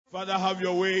Father, have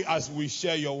your way as we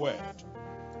share your word.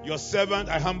 Your servant,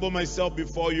 I humble myself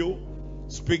before you.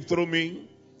 Speak through me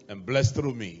and bless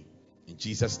through me. In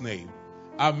Jesus' name.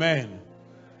 Amen.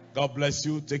 God bless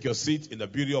you. Take your seat in the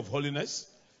beauty of holiness.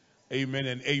 Amen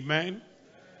and amen.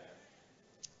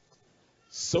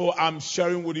 So I'm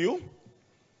sharing with you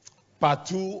part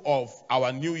 2 of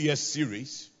our New Year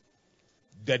series,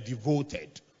 The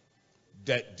Devoted.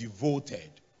 The Devoted.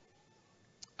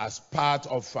 As part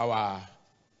of our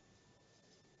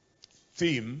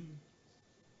theme,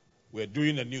 we're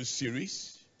doing a new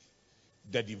series,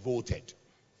 The Devoted.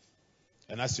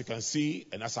 And as you can see,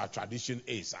 and as our tradition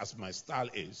is, as my style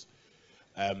is,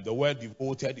 the word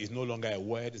devoted is no longer a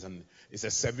word, it's a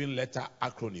 7-letter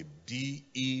acronym,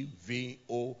 D-E-V-O-T-E-D.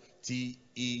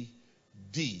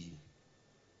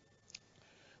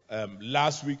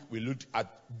 Last week we looked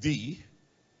at D.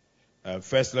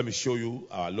 First, let me show you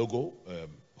our logo,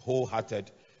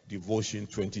 Wholehearted Devotion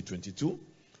 2022,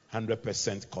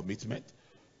 100% commitment.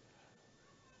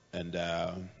 And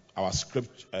our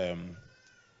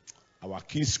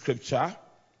key scripture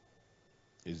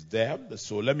is there.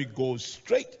 So let me go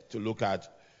straight to look at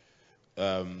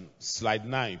slide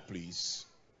 9, please.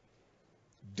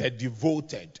 The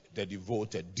devoted.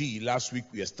 D. Last week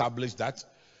we established that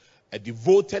a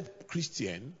devoted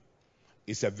Christian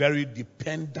is a very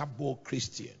dependable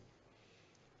Christian.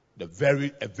 A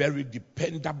very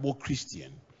dependable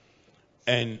Christian.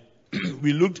 And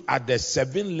we looked at the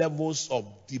 7 levels of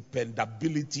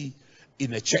dependability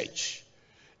in a church.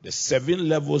 The 7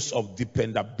 levels of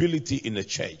dependability in a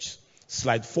church.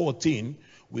 Slide 14,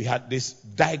 we had this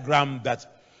diagram that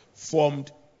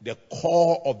formed the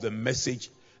core of the message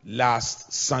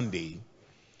last Sunday.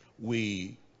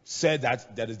 We said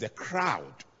that there is a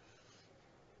crowd.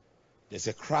 There's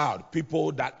a crowd,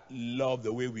 people that love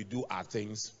the way we do our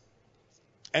things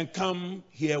and come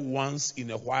here once in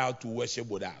a while to worship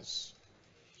with us.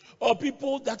 Or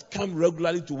people that come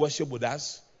regularly to worship with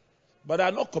us but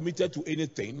are not committed to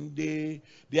anything.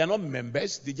 They are not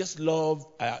members. They just love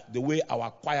the way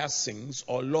our choir sings,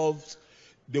 or love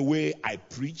the way I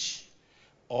preach,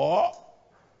 or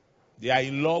they are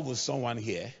in love with someone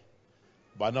here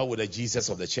but not with the Jesus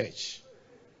of the church.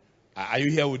 Are you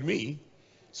here with me?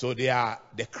 So they are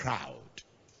the crowd.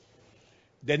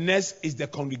 The next is the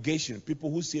congregation,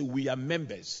 people who say we are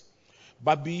members.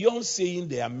 But beyond saying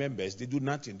they are members, they do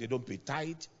nothing. They don't pay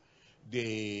tithe.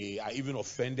 They are even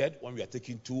offended when we are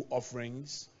taking 2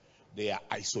 offerings. They are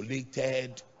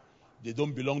isolated. They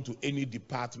don't belong to any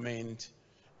department,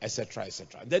 etc.,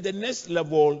 etc. Then the next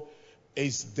level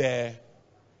is the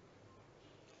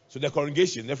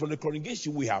congregation. Then from the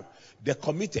congregation we have the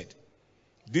committed.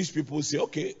 These people say,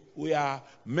 okay, we are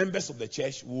members of the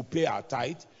church. We will pay our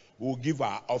tithe. We will give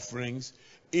our offerings.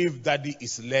 If daddy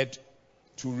is led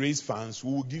to raise funds,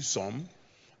 we will give some.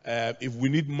 If we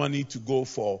need money to go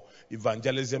for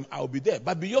evangelism, I'll be there.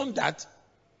 But beyond that,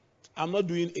 I'm not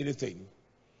doing anything.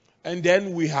 And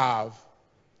then we have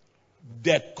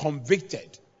the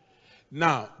convicted.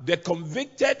 Now, the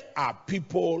convicted are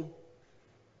people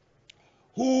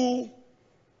who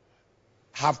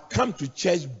have come to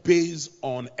church based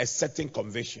on a certain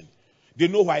conviction. They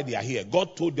know why they are here.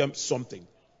 God told them something.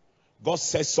 God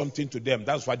said something to them.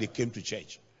 That's why they came to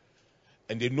church.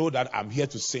 And they know that I'm here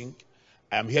to sing.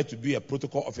 I am here to be a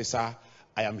protocol officer.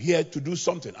 I am here to do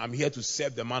something. I'm here to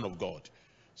serve the man of God.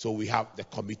 So we have the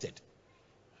committed.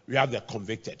 We have the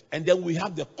convicted. And then we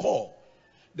have the core.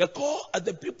 The core are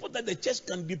the people that the church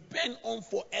can depend on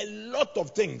for a lot of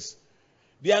things.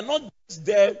 They are not just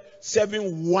there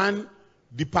serving one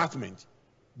department.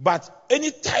 But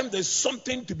anytime there's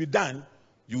something to be done,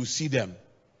 you will see them.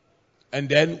 And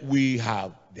then we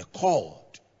have the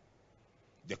called.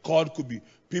 The called could be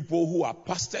people who are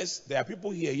pastors. There are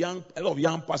people here, a lot of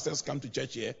young pastors come to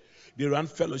church here. They run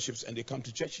fellowships and they come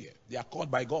to church here. They are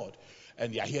called by God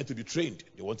and they are here to be trained.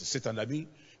 They want to sit under me.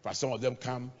 But some of them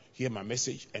come, hear my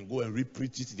message and go and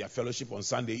re-preach it in their fellowship on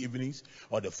Sunday evenings,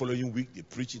 or the following week they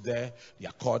preach it there. They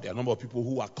are called. There are a number of people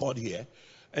who are called here,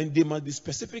 and they must be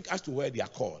specific as to where they are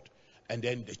called. And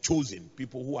then the chosen,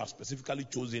 people who are specifically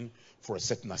chosen for a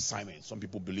certain assignment. Some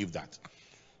people believe that.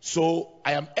 So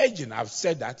I am urging, I've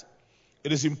said that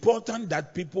it is important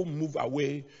that people move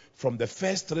away from the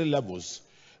first 3 levels.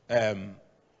 Being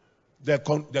in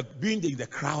the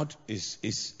crowd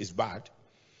is bad.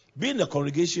 Being in the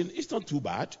congregation is not too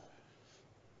bad.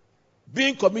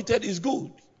 Being committed is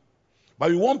good. But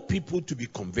we want people to be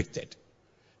convicted.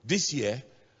 This year,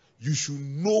 you should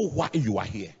know why you are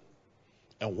here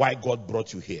and why God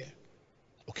brought you here.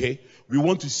 Okay? We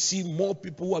want to see more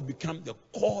people who have become the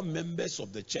core members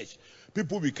of the church.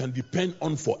 People we can depend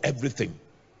on for everything.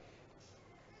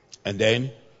 and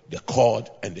then the called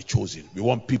and the chosen. We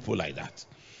want people like that.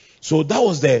 So that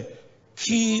was the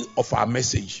key of our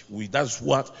message. That's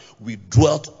what we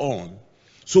dwelt on.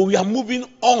 So we are moving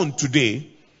on today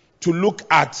to look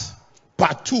at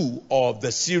part 2 of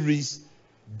the series,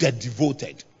 The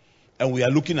Devoted. And we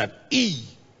are looking at E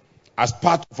as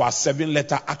part of our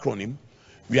 7-letter acronym.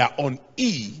 We are on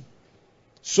E.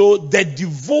 So the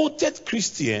devoted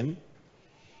Christian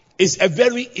is a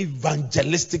very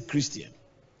evangelistic Christian.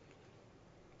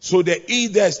 So the E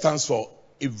there stands for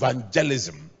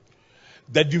evangelism.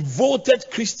 The devoted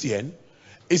Christian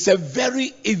is a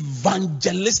very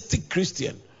evangelistic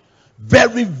Christian.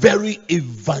 Very, very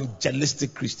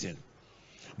evangelistic Christian.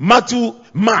 Mark,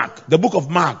 the book of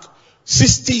Mark,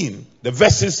 16, the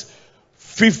verses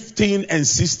 15 and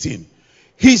 16.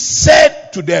 He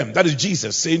said to them, that is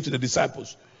Jesus saying to the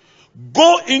disciples,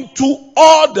 go into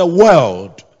all the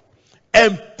world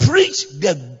and preach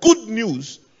the good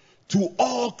news to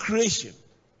all creation.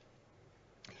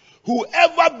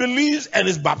 Whoever believes and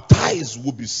is baptized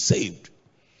will be saved.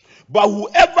 But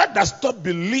whoever does not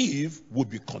believe will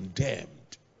be condemned.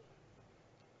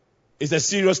 It's a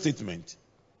serious statement.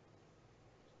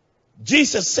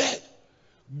 Jesus said,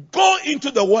 go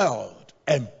into the world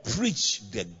and preach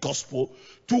the gospel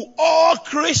to all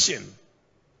creation.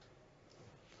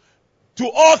 To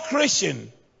all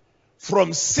creation,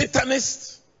 from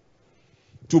Satanists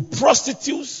to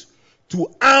prostitutes to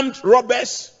armed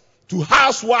robbers to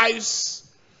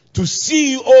housewives to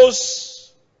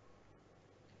CEOs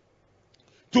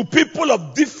to people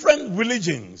of different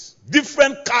religions,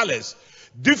 different colors,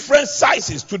 different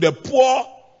sizes, to the poor,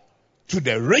 to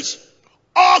the rich.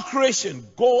 All creation,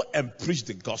 go and preach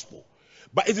the gospel.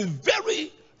 But it is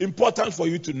very important for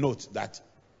you to note that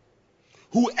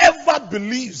whoever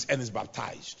believes and is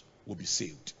baptized will be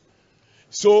saved.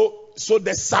 So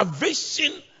the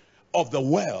salvation of the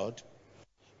world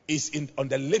is on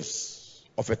the lips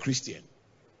of a Christian.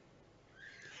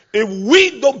 If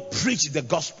we don't preach the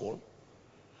gospel,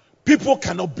 people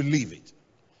cannot believe it.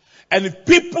 And if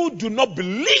people do not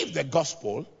believe the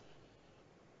gospel,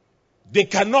 they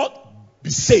cannot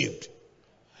be saved.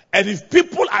 And if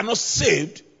people are not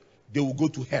saved, they will go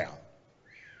to hell.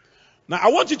 Now,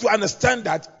 I want you to understand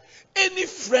that any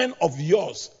friend of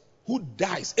yours who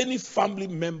dies, any family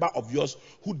member of yours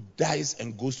who dies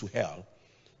and goes to hell,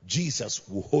 Jesus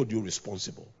will hold you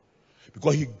responsible.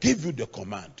 Because he gave you the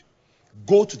command,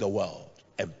 go to the world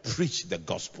and preach the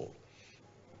gospel.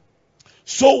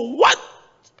 So what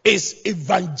is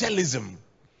evangelism?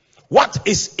 What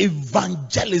is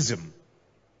evangelism?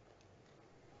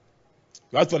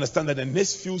 You have to understand that the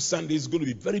next few Sundays is going to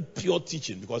be very pure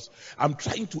teaching, because I'm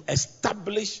trying to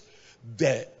establish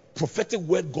the prophetic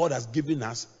word God has given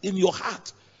us in your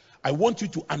heart. I want you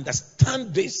to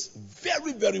understand this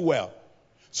very, very well,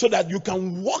 so that you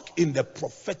can walk in the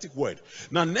prophetic word.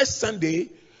 Now, next Sunday,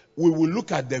 we will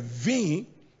look at the V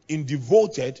in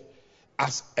devoted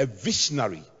as a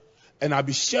visionary. And I'll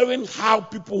be sharing how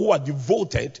people who are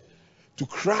devoted to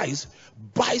Christ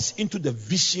buys into the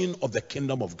vision of the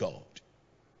kingdom of God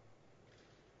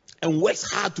and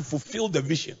works hard to fulfill the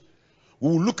vision. We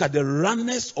will look at the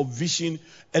runners of vision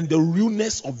and the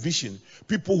ruiners of vision.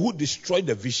 People who destroy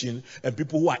the vision and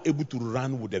people who are able to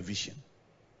run with the vision.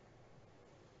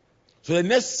 So the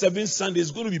next 7 Sundays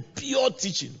is going to be pure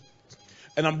teaching.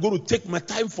 And I'm going to take my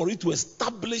time for it to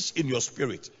establish in your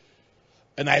spirit.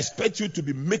 And I expect you to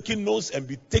be making notes and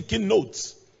be taking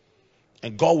notes.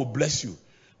 And God will bless you.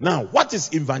 Now, what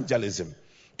is evangelism?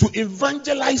 To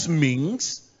evangelize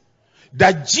means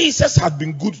that Jesus has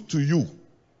been good to you.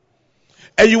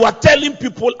 And you are telling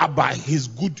people about this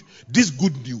good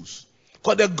news.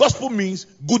 Because the gospel means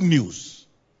good news.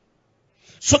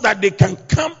 So that they can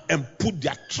come and put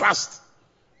their trust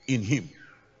in him.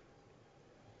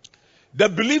 The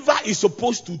believer is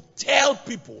supposed to tell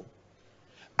people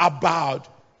about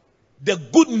the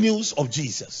good news of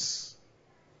Jesus.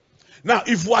 Now,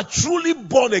 if you are truly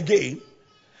born again,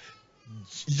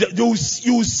 you will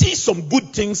see some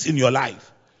good things in your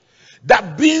life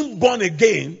that being born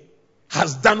again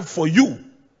has done for you.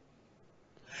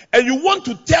 And you want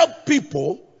to tell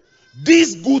people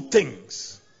these good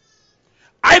things.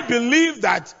 I believe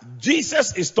that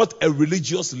Jesus is not a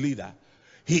religious leader.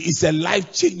 He is a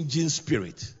life-changing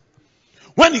spirit.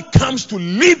 When it comes to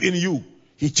live in you,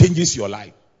 he changes your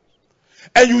life.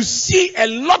 And you see a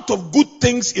lot of good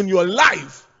things in your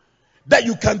life that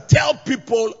you can tell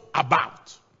people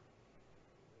about.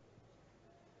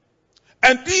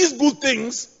 And these good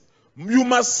things, you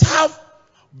must have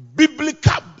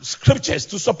biblical scriptures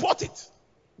to support it.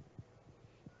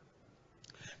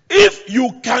 If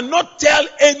you cannot tell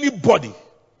anybody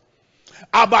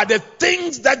about the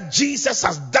things that Jesus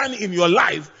has done in your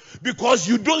life because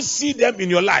you don't see them in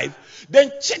your life,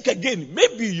 then check again.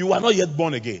 Maybe you are not yet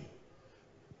born again.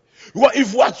 Well,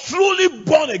 if you are truly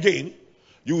born again,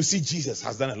 you will see Jesus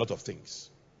has done a lot of things.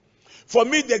 For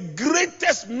me, the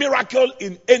greatest miracle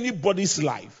in anybody's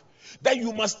life that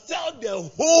you must tell the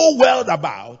whole world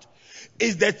about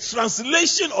is the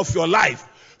translation of your life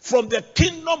from the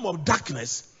kingdom of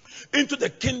darkness into the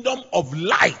kingdom of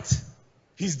light,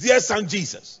 his dear son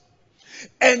Jesus,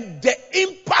 and the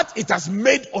impact it has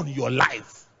made on your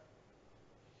life,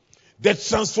 the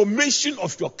transformation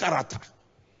of your character,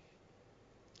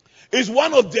 is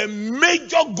one of the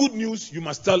major good news you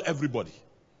must tell everybody.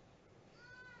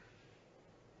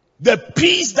 The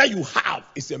peace that you have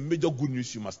is a major good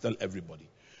news you must tell everybody.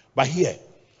 But here,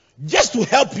 just to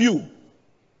help you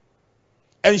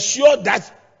ensure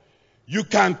that you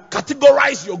can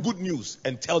categorize your good news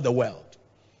and tell the world,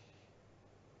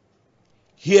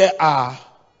 here are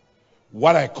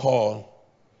what I call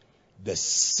the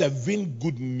 7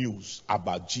 good news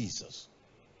about Jesus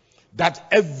that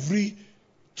every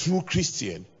true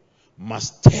Christian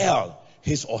must tell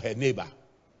his or her neighbor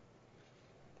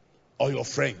or your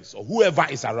friends or whoever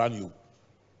is around you.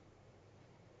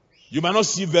 You might not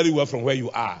see very well from where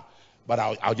you are, but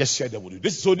I'll just share them with you.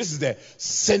 This is the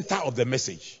center of the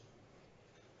message.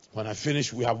 When I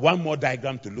finish, we have one more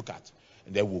diagram to look at,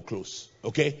 and then we'll close.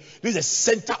 Okay? This is the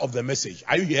center of the message.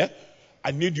 Are you here?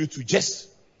 I need you to just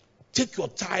take your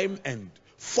time and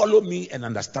follow me and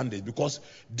understand it. Because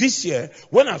this year,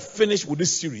 when I finish with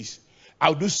this series,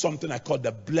 I'll do something I call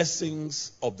the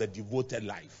blessings of the devoted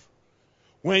life.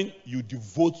 When you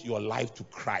devote your life to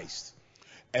Christ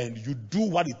and you do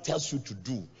what he tells you to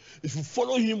do, if you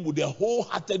follow him with a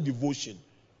wholehearted devotion,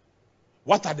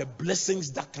 what are the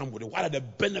blessings that come with it? What are the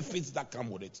benefits that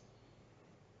come with it?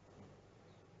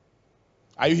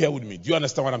 Are you here with me? Do you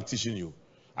understand what I'm teaching you?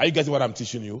 Are you getting what I'm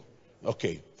teaching you?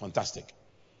 Okay, fantastic.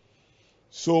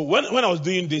 So when I was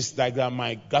doing this diagram,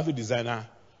 my graphic designer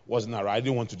wasn't around. I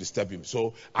didn't want to disturb him.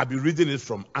 So I'll be reading it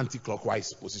from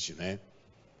anti-clockwise position.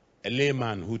 A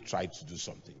layman who tried to do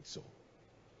something.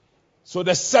 So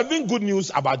the 7 good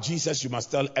news about Jesus you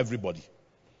must tell everybody.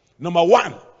 Number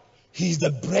 1, he is the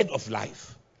bread of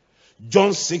life.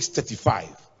 John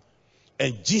 6:35.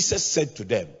 And Jesus said to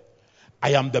them,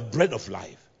 I am the bread of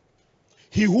life.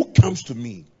 He who comes to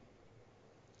me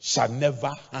shall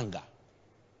never hunger.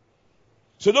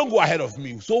 So don't go ahead of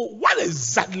me. So what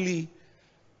exactly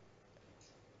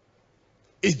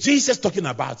is Jesus talking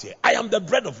about here? I am the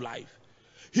bread of life.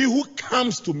 He who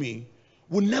comes to me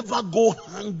will never go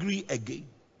hungry again.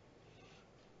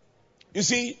 You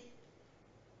see,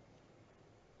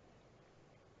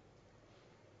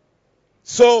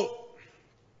 so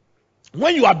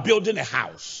when you are building a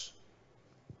house,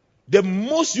 the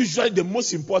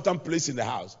most important place in the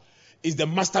house is the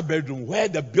master bedroom, where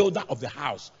the builder of the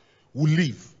house will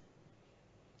live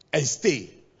and stay.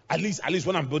 At least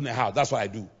when I'm building a house, that's what I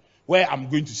do. Where I'm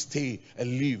going to stay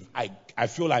and live, I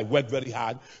feel I work very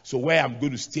hard, so where I'm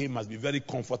going to stay must be very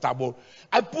comfortable.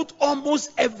 I put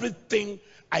almost everything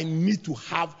I need to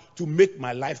have to make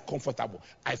my life comfortable.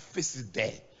 I fix it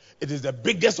there. It is the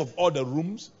biggest of all the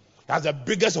rooms. It has the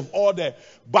biggest of all the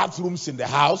bathrooms in the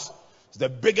house. It's the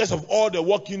biggest of all the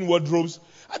walk-in wardrobes.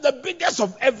 And the biggest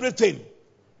of everything.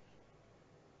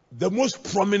 The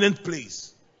most prominent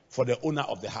place for the owner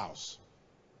of the house.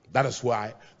 That's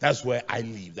where I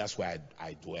live. That's where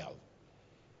I dwell.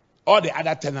 All the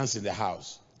other tenants in the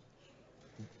house.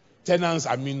 Tenants,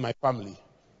 I mean my family.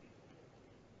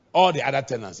 All the other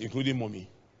tenants, including mommy,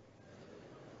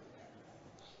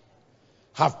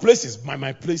 have places.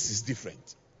 My place is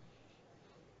different.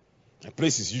 My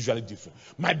place is usually different.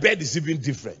 My bed is even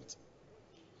different.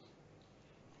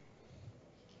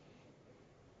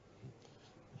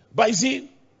 But you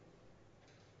see,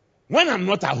 when I'm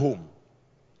not at home,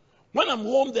 when I'm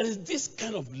home, there is this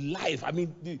kind of life. I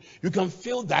mean, you can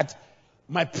feel that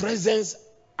my presence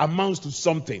amounts to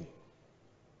something.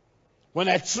 When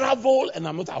I travel and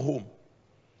I'm not at home,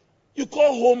 you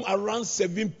call home around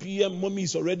 7 p.m., mommy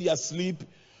is already asleep.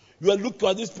 You are looking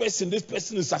at this person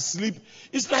is asleep.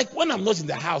 It's like when I'm not in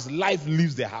the house, life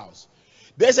leaves the house.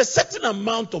 There's a certain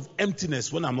amount of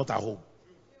emptiness when I'm not at home.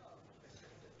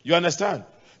 You understand?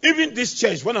 Even this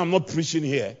church, when I'm not preaching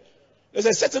here, there's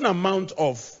a certain amount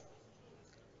of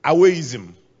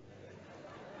awayism.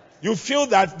 You feel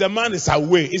that the man is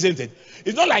away, isn't it?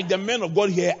 It's not like the men of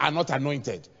God here are not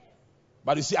anointed.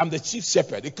 But you see, I'm the chief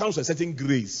shepherd. It comes with a certain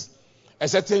grace, a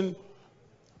certain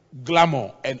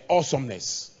glamour and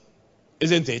awesomeness.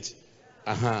 Isn't it?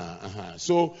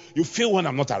 So you feel when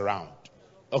I'm not around.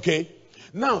 Okay?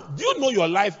 Now, do you know your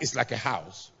life is like a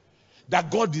house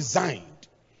that God designed?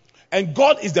 And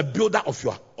God is the builder of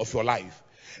your life.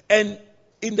 And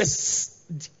in the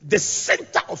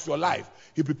center of your life,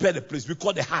 He prepared a place we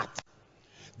call the heart.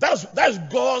 That's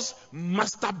God's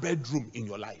master bedroom in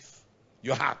your life,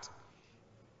 your heart.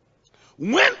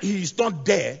 When He is not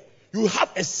there, you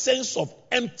have a sense of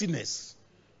emptiness.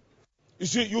 You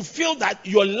see, you feel that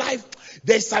your life,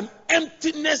 there's an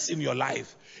emptiness in your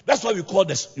life. That's what we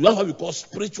call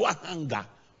spiritual hunger.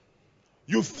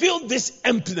 You feel this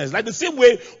emptiness, like the same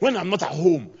way when I'm not at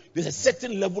home, there's a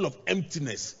certain level of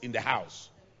emptiness in the house.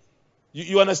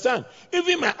 You understand?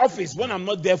 Even in my office, when I'm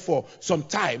not there for some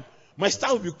time, my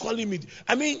staff will be calling me.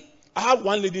 I mean, I have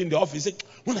one lady in the office say,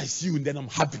 when I see you, then I'm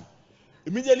happy.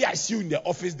 Immediately I see you in the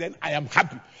office, then I am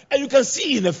happy. And you can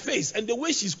see in her face and the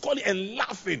way she's calling and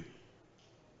laughing.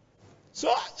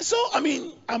 So I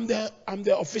mean, I'm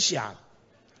the official.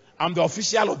 I'm the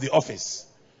official of the office.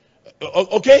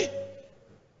 Okay?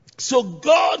 So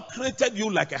God created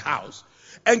you like a house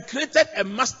and created a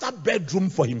master bedroom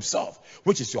for Himself,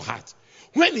 which is your heart.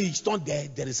 When He's not there,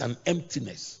 there is an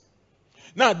emptiness.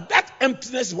 Now, that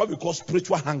emptiness is what we call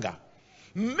spiritual hunger.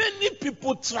 Many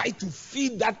people try to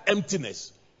feed that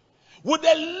emptiness with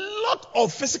a lot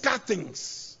of physical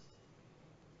things.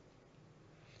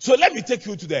 So let me take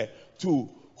you to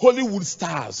Hollywood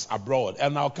stars abroad,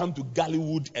 and I'll come to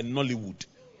Gollywood and Nollywood.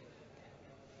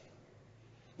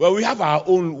 Well, we have our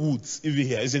own woods even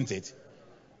here, isn't it?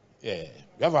 Yeah,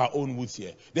 we have our own woods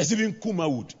here. There's even Kuma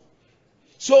wood.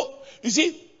 So, you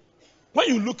see, when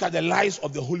you look at the lives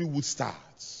of the Hollywood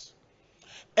stars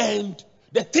and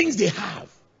the things they have,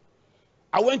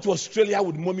 I went to Australia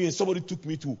with mommy and somebody took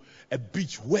me to a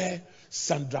beach where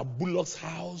Sandra Bullock's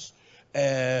house,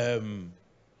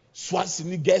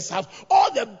 Schwarzenegger's house,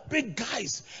 all the big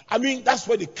guys. I mean, that's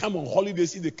where they come on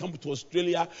holidays. They come to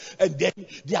Australia and then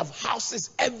they have houses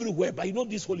everywhere. But you know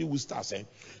these Hollywood stars,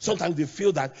 sometimes they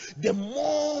feel that the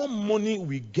more money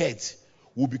we get,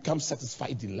 we'll become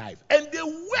satisfied in life. And they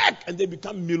work and they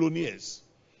become millionaires.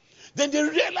 Then they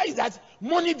realize that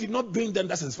money did not bring them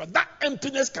that satisfaction. That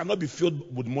emptiness cannot be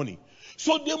filled with money.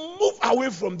 So they move away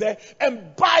from there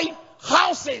and buy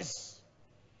houses.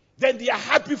 Then they are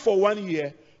happy for 1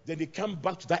 year. Then they come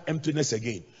back to that emptiness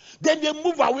again. Then they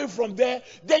move away from there.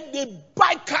 Then they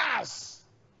buy cars.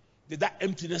 Then that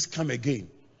emptiness come again.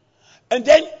 And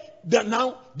then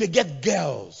now they get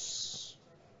girls.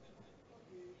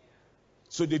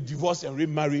 So they divorce and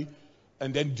remarry.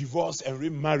 And then divorce and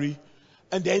remarry.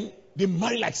 And then they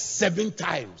marry like 7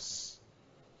 times.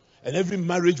 And every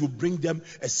marriage will bring them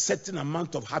a certain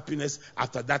amount of happiness.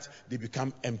 After that, they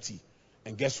become empty.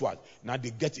 And guess what? Now they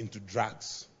get into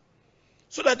drugs.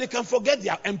 So that they can forget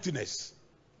their emptiness.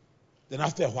 Then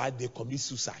after a while, they commit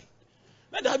suicide.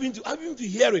 Now I've been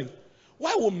hearing,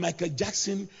 why would Michael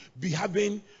Jackson be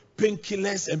having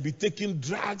painkillers and be taking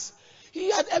drugs?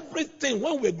 He had everything.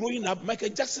 When we were growing up, Michael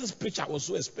Jackson's picture was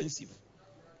so expensive.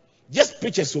 Just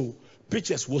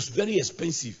pictures was very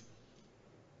expensive.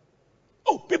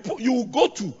 Oh, people, you will go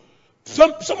to,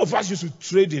 some of us used to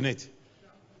trade in it.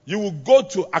 You will go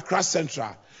to Accra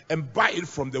Central and buy it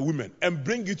from the women and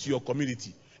bring it to your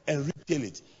community and retail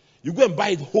it. You go and buy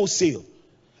it wholesale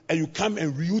and you come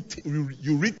and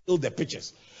you retail the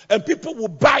pictures. And people will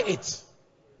buy it.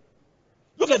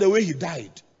 Look at the way he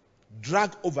died.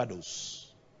 Drug overdose.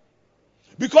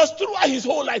 Because throughout his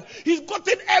whole life, he's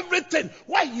gotten everything.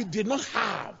 What he did not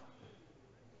have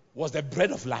was the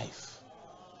bread of life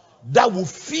that will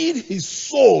feed his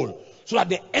soul so that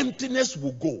the emptiness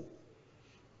will go.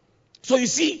 So you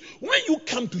see, when you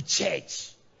come to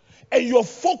church and your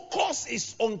focus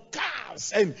is on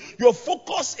cars and your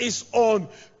focus is on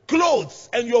clothes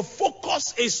and your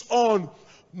focus is on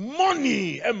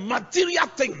money and material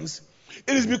things,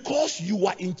 it is because you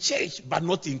are in church but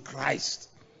not in Christ.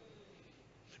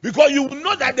 Because you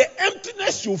know that the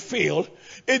emptiness you feel,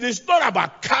 it is not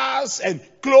about cars and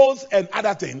clothes and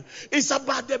other things. It's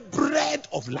about the bread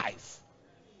of life.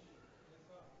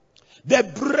 The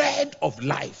bread of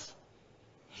life.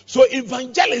 So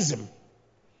evangelism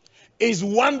is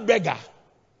one beggar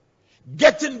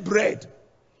getting bread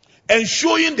and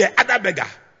showing the other beggar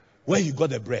where he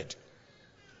got the bread.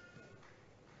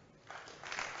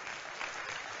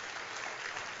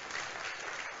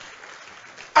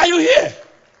 Are you here?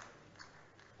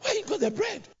 Where you got the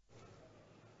bread?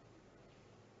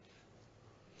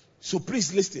 So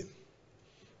please listen.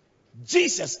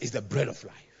 Jesus is the bread of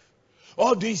life.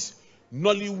 All these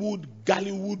Nollywood,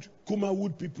 Gollywood,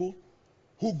 Kumawood people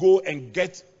who go and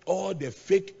get all the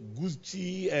fake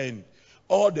Gucci and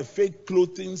all the fake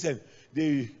clothing and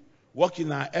they walk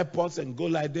in our airports and go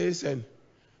like this and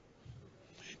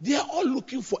They are all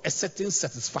looking for a certain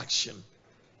satisfaction.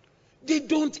 They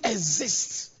don't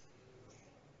exist.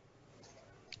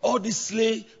 All these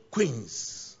slay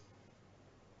queens.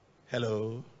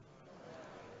 Hello?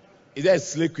 Is there a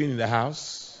slay queen in the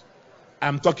house?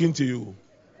 I'm talking to you.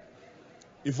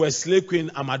 If we're a slay queen,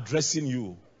 I'm addressing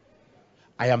you.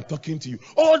 I am talking to you.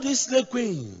 All these slay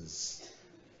queens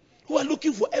who are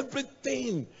looking for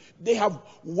everything. They have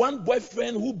one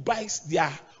boyfriend who buys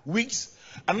their wigs,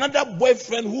 another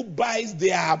boyfriend who buys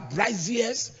their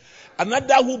braziers,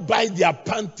 another who buys their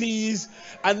panties,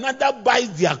 another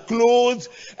buys their clothes.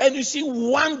 And you see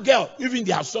one girl, even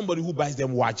they have somebody who buys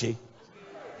them wache.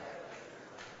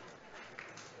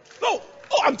 No,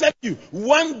 I'm telling you,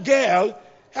 one girl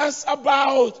has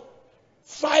about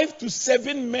 5 to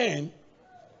 7 men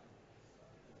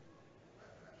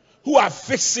who are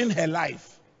fixing her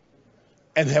life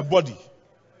and her body.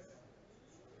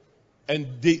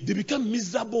 And they become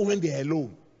miserable when they are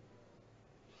alone.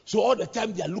 So all the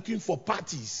time they are looking for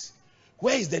parties.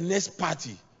 Where is the next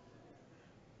party?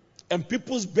 And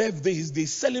people's birthdays, they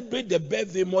celebrate their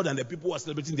birthday more than the people who are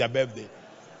celebrating their birthday.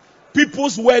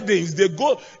 People's weddings, they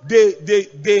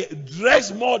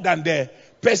dress more than the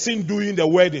person doing the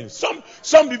wedding.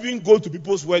 Some even go to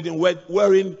people's wedding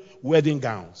wearing wedding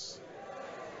gowns.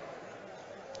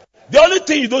 The only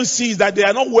thing you don't see is that they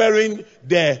are not wearing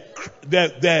the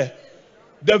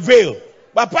veil.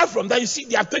 But apart from that, you see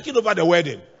they are taking over the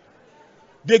wedding.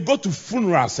 They go to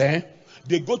funerals,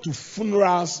 They go to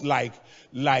funerals like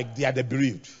they are the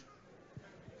bereaved.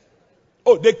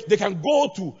 Oh, they can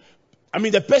go to,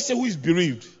 the person who is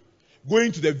bereaved,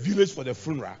 going to the village for the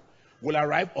funeral, will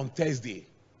arrive on Thursday.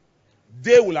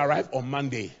 They will arrive on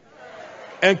Monday.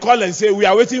 And call and say, we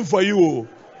are waiting for you.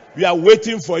 We are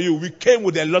waiting for you. We came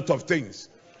with a lot of things.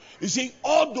 You see,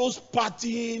 all those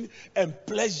partying and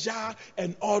pleasure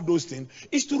and all those things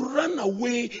is to run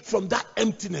away from that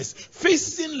emptiness.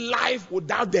 Facing life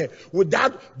without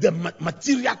the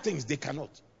material things, they cannot.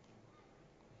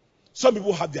 Some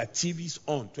people have their TVs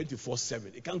on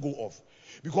 24/7. It can't go off.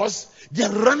 Because they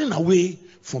are running away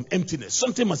from emptiness.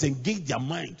 Something must engage their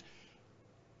mind.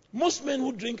 Most men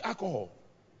who drink alcohol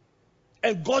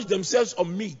and gorge themselves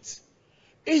on meat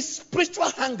is spiritual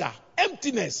hunger,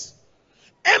 emptiness.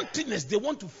 Emptiness, they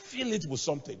want to fill it with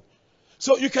something.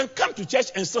 So you can come to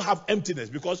church and still have emptiness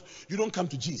because you don't come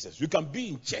to Jesus. You can be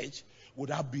in church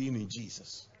without being in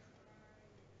Jesus,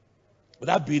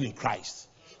 without being in Christ.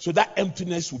 So that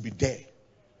emptiness will be there.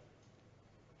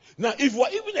 Now, if you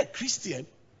are even a Christian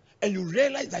and you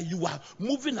realize that you are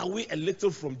moving away a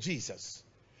little from Jesus,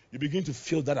 you begin to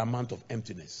feel that amount of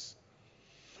emptiness.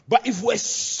 But if you're a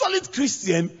solid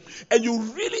Christian and you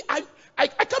really, I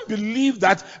can't believe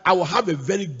that I will have a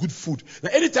very good food. Now,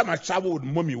 anytime I travel with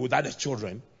mommy, with other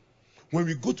children, when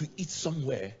we go to eat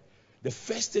somewhere, the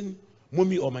first thing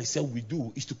mommy or myself we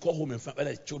do is to call home and find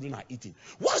whether the children are eating.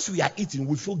 Once we are eating,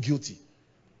 we feel guilty.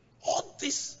 All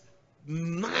this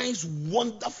nice,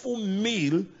 wonderful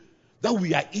meal that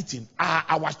we are eating, are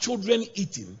our children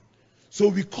eating? So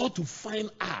we call to find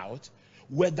out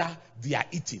whether they are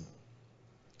eating.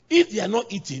 If they are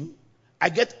not eating, I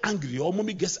get angry, or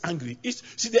mommy gets angry.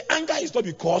 See, the anger is not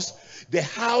because the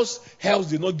house helps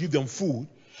did not give them food,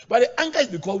 but the anger is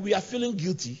because we are feeling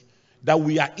guilty that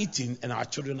we are eating and our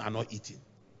children are not eating.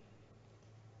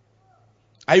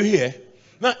 Are you here?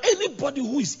 Now, anybody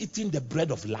who is eating the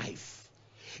bread of life,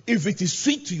 if it is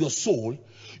sweet to your soul,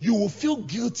 you will feel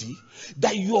guilty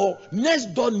that your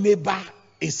next door neighbor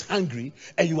is hungry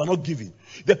and you are not giving.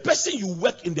 The person you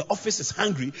work in the office is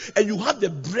hungry and you have the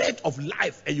bread of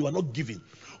life and you are not giving.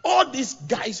 All these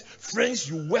guys, friends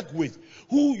you work with,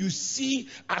 who you see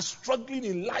are struggling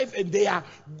in life and they are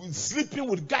sleeping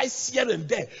with guys here and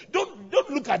there. Don't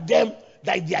look at them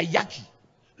like they are yucky.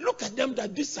 Look at them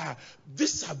that these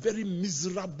are very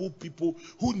miserable people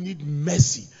who need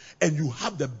mercy, and you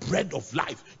have the bread of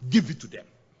life. Give it to them.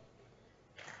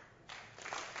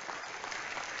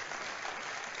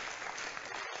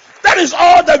 That is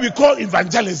all that we call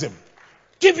evangelism.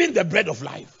 Giving the bread of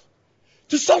life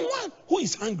to someone who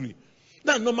is hungry.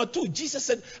 Now, number 2, Jesus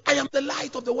said, I am the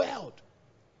light of the world.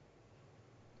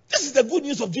 This is the good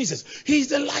news of Jesus. He is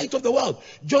the light of the world.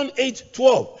 John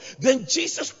 8:12. Then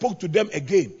Jesus spoke to them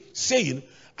again, saying,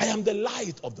 I am the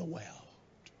light of the world.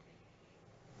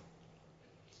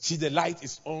 See, the light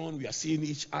is on. We are seeing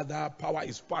each other. Power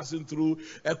is passing through.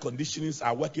 Air conditionings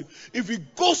are working. If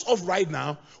it goes off right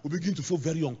now, we begin to feel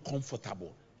very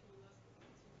uncomfortable.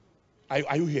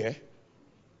 Are you here?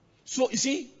 So, you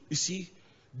see,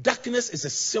 darkness is a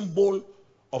symbol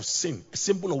of sin, a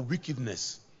symbol of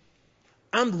wickedness.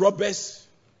 Armed robbers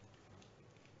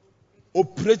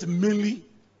operate mainly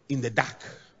in the dark.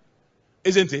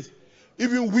 Isn't it?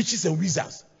 Even witches and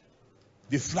wizards,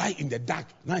 they fly in the dark.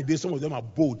 Nowadays, some of them are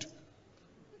bold.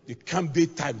 They come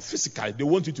daytime physically. They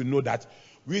want you to know that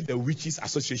we, the Witches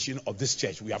Association of this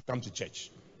church, we have come to church.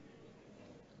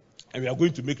 And we are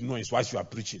going to make noise whilst you are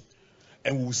preaching.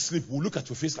 And we will sleep. We'll look at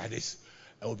your face like this.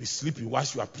 And we'll be sleeping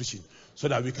whilst you are preaching. So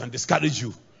that we can discourage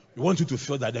you. We want you to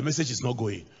feel that the message is not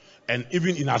going. And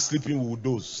even in our sleeping, we will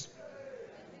doze.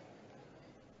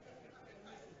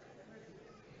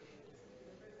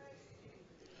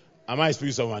 Am I speaking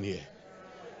to someone here?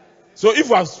 So if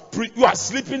you are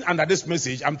sleeping under this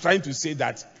message, I'm trying to say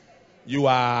that you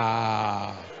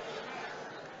are.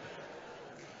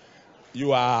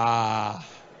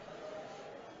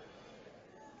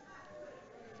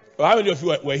 How many of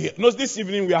you were here? No, this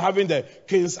evening we are having the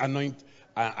King's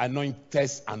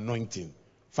Anointers Anointing.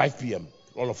 5 p.m.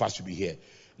 All of us should be here.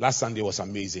 Last Sunday was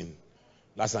amazing.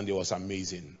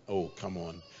 Oh, come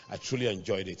on. I truly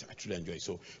enjoyed it.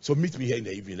 So meet me here in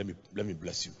the evening. Let me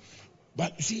bless you.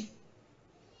 But you see,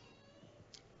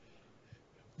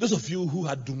 those of you who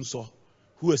had doomsor,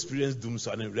 who experienced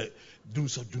doomsor, and read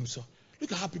doomsor.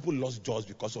 Look at how people lost jobs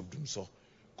because of doomsor.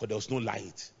 Because there was no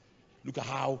light. Look at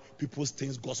how people's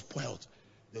things got spoiled.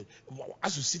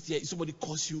 As you sit here, somebody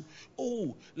calls you,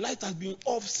 oh, light has been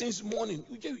off since morning.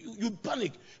 You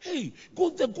panic. Hey, go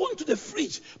into the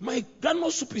fridge. My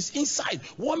grandma's soup is inside.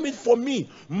 Warm it for me.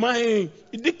 My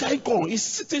idikaikon is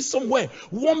sitting somewhere.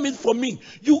 Warm it for me.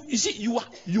 You see,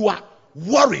 you are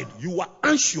worried. You are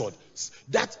anxious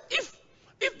that if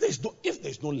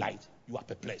there's no light, you are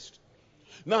perplexed.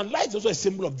 Now, light is also a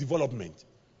symbol of development.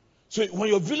 So when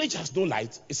your village has no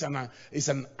light, it's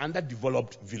an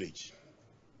underdeveloped village.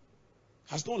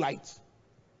 Has no light.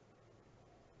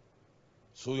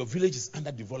 So your village is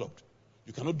underdeveloped.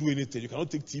 You cannot do anything. You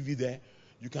cannot take TV there.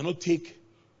 You can't take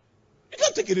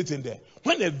anything there.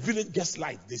 When a village gets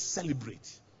light, they celebrate.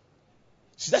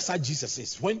 See, that's how Jesus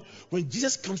is. When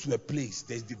Jesus comes to a place,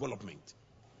 there's development.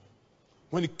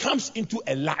 When he comes into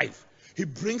a life, he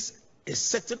brings a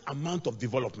certain amount of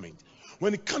development.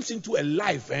 When it comes into a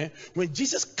life, when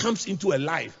Jesus comes into a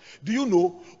life, do you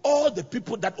know all the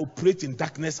people that operate in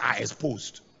darkness are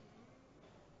exposed?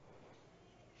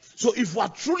 So if you are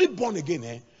truly born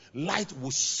again, light will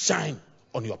shine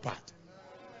on your path.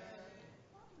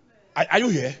 Are you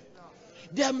here?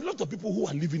 There are a lot of people who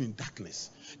are living in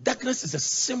darkness. Darkness is a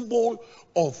symbol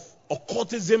of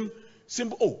occultism.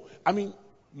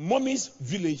 Mommy's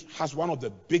village has one of the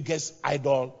biggest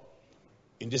idol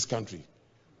in this country.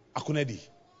 Akonedi.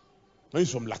 When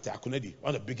he's from Latte, Akonedi,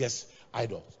 one of the biggest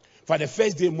idols. For the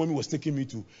first day Mommy was taking me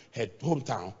to her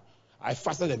hometown, I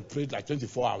fasted and prayed like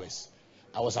 24 hours.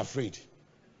 I was afraid.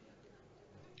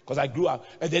 Because I grew up.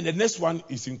 And then the next one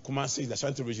is in Kumasi, the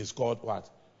Ashanti region. It's called what?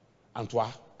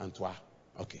 Antwa.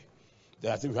 Okay.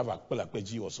 Then I think we have a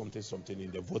Kwelakweji or something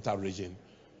in the Volta region.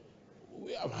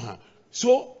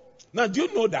 So, now do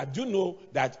you know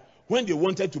that when they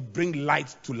wanted to bring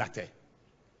light to Latte,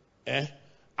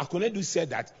 Akonedu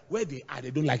said that where they are, they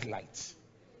don't like light.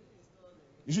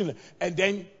 And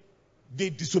then they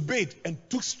disobeyed and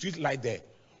took street light there.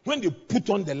 When they put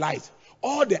on the light,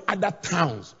 all the other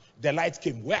towns, the light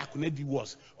came. Where Akonedu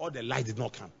was, all the light did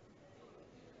not come.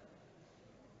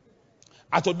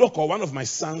 At Odoko, one of my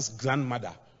son's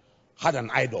grandmother had an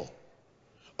idol.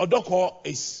 Odoko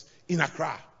is in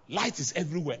Accra. Light is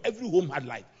everywhere. Every home had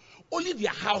light. Only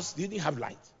their house didn't have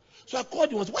light. So I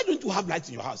called him and said, why don't you have light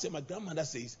in your house? He said, my grandmother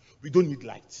says, we don't need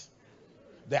light.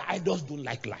 The idols don't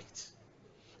like light.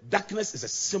 Darkness is a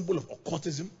symbol of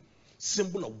occultism,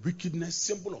 symbol of wickedness,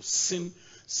 symbol of sin,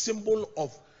 symbol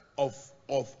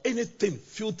of anything,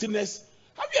 filthiness.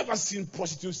 Have you ever seen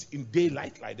prostitutes in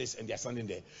daylight like this and they're standing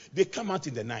there? They come out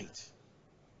in the night,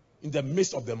 in the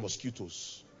midst of the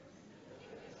mosquitoes.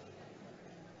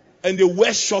 And they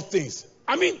wear short things.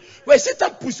 When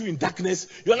Satan puts you in darkness,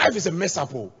 your life is a mess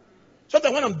up.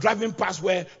 Sometimes when I'm driving past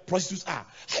where prostitutes are,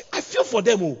 I feel for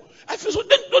them. I feel so.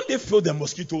 Don't they feel the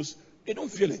mosquitoes? They don't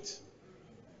feel it.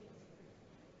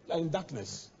 They're in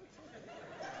darkness.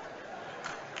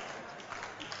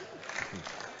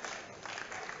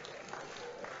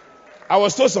 I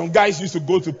was told some guys used to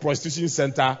go to prostitution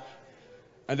center,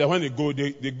 and then when they go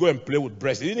and play with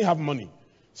breasts. They didn't have money.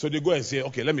 So they go and say,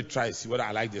 okay, let me try and see whether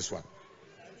I like this one.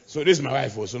 So this is my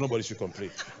wife, so nobody should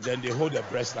complain. Then they hold the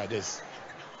breast like this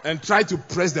and try to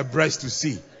press the breast to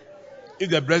see. If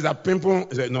the breasts are pimple,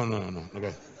 they say, no.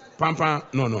 Okay. Pampa,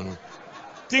 no.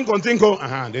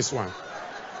 Tinko, this one.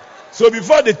 So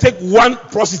before they take one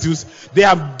prostitute, they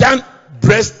have done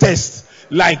breast tests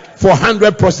like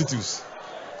 400 prostitutes.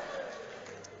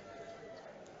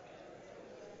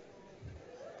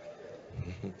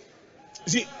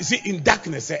 See, in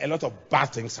darkness, a lot of bad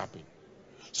things happen.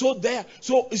 So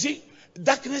you see,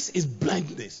 darkness is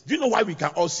blindness. Do you know why we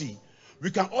can all see?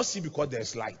 We can all see because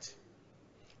there's light.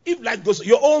 If light goes,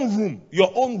 your own room,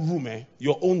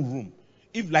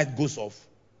 if light goes off,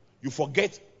 you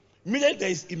forget. Immediately there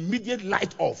is immediate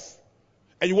light off,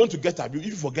 and you want to get up.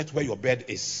 You forget where your bed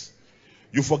is.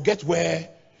 You forget where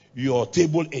your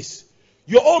table is.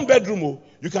 Your own bedroom,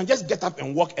 you can just get up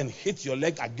and walk and hit your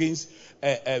leg against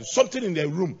something in the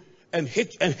room and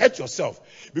hurt yourself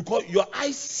because your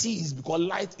eye sees because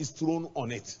light is thrown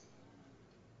on it.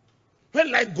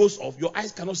 When light goes off, your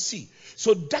eyes cannot see.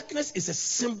 So darkness is a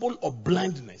symbol of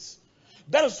blindness.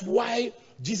 That is why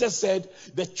Jesus said,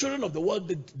 the children of the world,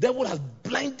 the devil has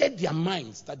blinded their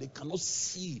minds that they cannot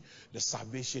see the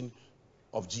salvation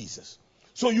of Jesus.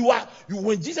 So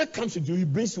when Jesus comes to you, he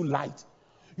brings you light.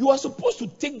 You are supposed to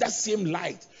take that same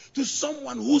light to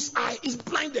someone whose eye is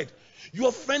blinded.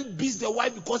 Your friend beats the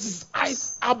wife because his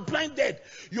eyes are blinded.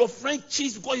 Your friend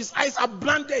cheats because his eyes are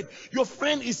blinded. Your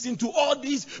friend is into all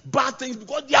these bad things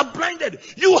because they are blinded.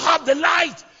 You have the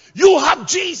light. You have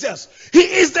Jesus. He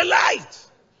is the light.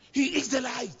 He is the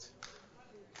light.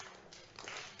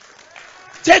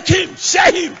 Take him.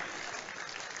 Share him.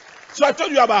 So I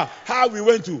told you about how we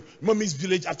went to Mommy's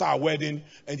village after our wedding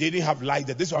and they didn't have light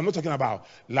there. This one I'm not talking about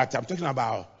light. I'm talking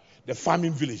about the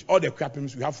farming village. All the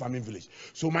Krapims, we have farming village.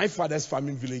 So my father's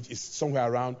farming village is somewhere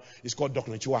around. It's called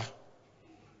Doknechiwa.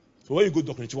 So when you go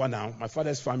to Doknechiwa now, my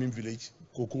father's farming village,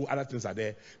 cocoa, other things are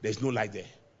there. There's no light there.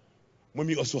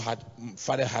 Mommy's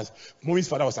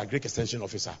father was a great extension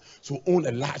officer. So owned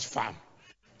a large farm.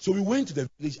 So we went to the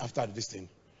village after this thing,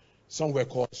 somewhere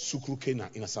called Sukru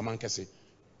Kena in Asamankese,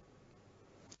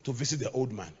 to visit the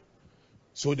old man.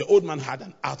 So the old man had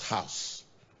an outhouse.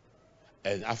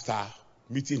 And after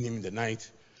meeting him in the night,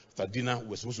 after dinner, we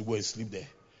were supposed to go and sleep there.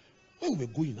 When we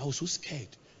were going, I was so scared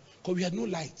because we had no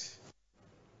light.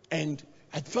 And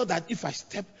I felt that if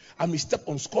I may step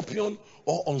on scorpion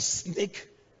or on snake.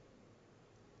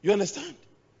 You understand?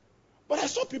 But I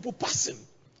saw people passing.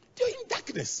 They were in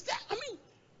darkness.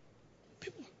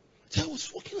 People. I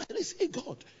was walking like this. Hey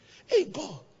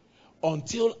God.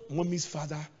 Until Mommy's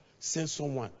father sent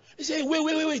someone. He said,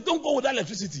 wait, don't go with that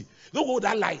electricity. Don't go with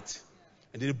that light.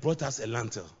 And they brought us a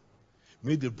lantern.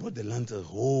 When they brought the lantern,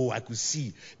 I could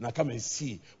see. Now come and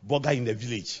see Burger in the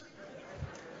village.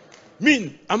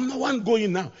 I'm the one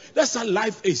going now. That's how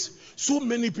life is. So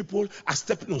many people are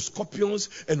stepping on scorpions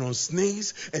and on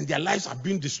snakes, and their lives are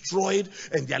being destroyed,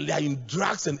 and they are in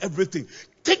drugs and everything.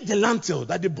 Take the lantern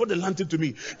that they brought the lantern to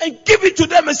me and give it to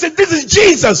them and say, this is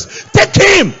Jesus. Take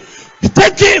him.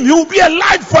 Take him. He will be a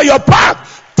light for your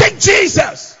path. Take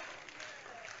Jesus.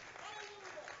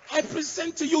 I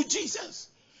present to you Jesus.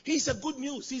 He's the good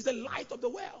news. He's the light of the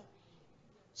world.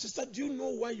 Sister, do you know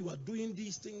why you are doing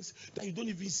these things that you don't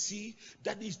even see?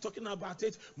 Daddy is talking about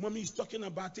it. Mommy is talking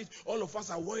about it. All of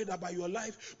us are worried about your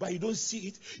life, but you don't see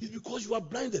it. It's because you are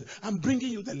blinded. I'm bringing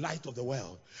you the light of the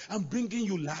world. I'm bringing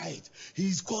you light.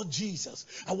 He's called Jesus.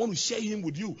 I want to share him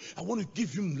with you. I want to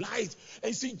give him light.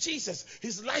 And see, Jesus,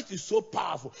 his light is so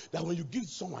powerful that when you give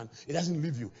someone, it doesn't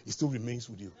leave you. It still remains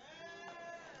with you.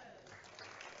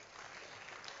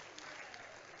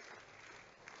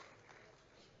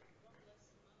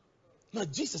 Now,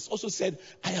 Jesus also said,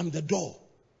 I am the door.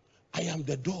 I am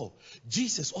the door.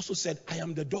 Jesus also said, I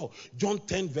am the door. John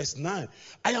 10 verse 9.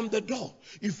 I am the door.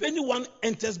 If anyone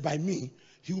enters by me,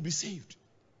 he will be saved.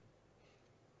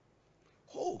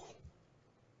 Oh,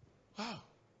 wow.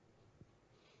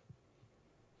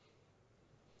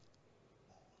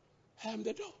 I am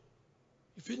the door.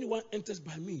 If anyone enters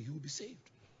by me, he will be saved.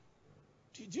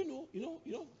 Do you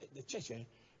know, the church,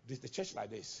 the church like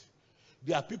this.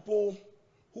 There are people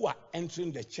who are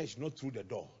entering the church not through the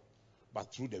door,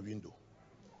 but through the window.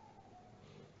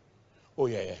 Oh,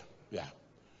 yeah. You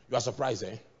are surprised,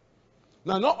 eh?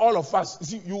 Now, not all of us.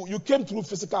 See, you came through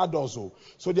physical doors,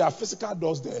 so there are physical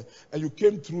doors there, and you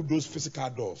came through those physical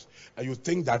doors, and you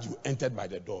think that you entered by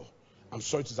the door. I'm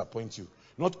sorry to disappoint you.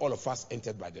 Not all of us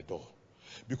entered by the door.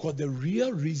 Because the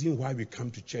real reason why we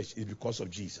come to church is because of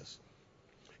Jesus.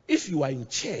 If you are in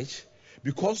church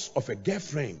because of a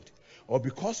girlfriend, or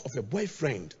because of a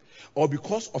boyfriend, or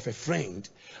because of a friend,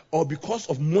 or because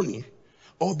of money,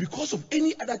 or because of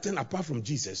any other thing apart from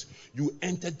Jesus, you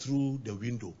entered through the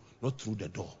window, not through the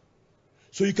door.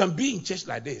 So you can be in church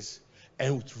like this,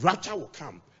 and rapture will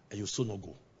come, and you'll still not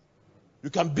go. You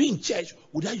can be in church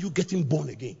without you getting born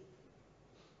again.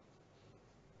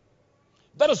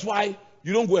 That is why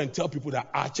you don't go and tell people that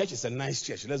our church is a nice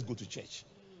church. Let's go to church.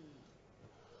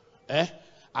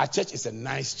 Our church is a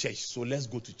nice church, so let's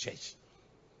go to church.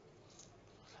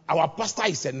 Our pastor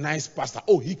is a nice pastor.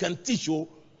 Oh, he can teach you.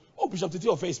 Oh, Bishop Titi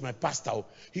Ofe is my pastor.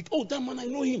 That man, I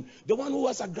know him. The one who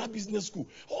was at Grab Business School.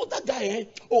 Oh, that guy, eh?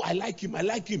 Oh, I like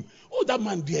him. Oh, that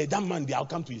man there, I'll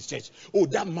come to his church. Oh,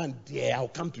 that man there, I'll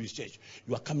come to his church.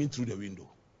 You are coming through the window.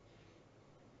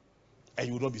 And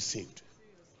you will not be saved.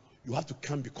 You have to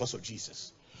come because of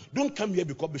Jesus. Don't come here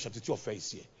because Bishop Titi Ofe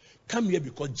is here. Come here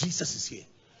because Jesus is here.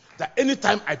 That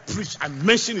anytime I preach and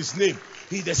mention his name,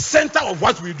 he's the center of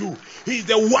what we do. He's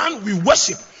the one we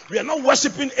worship. We are not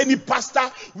worshiping any pastor.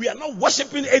 We are not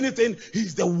worshiping anything.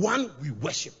 He's the one we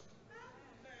worship.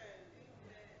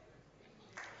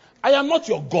 I am not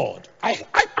your God. I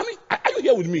mean, are you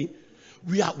here with me?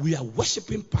 We are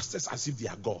worshiping pastors as if they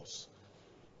are gods.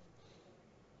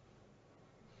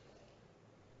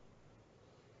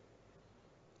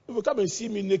 If you come and see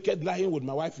me naked lying with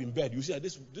my wife in bed, you say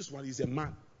this one is a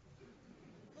man.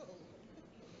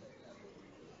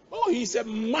 Oh, he's a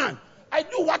man. I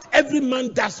do what every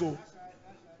man does. So,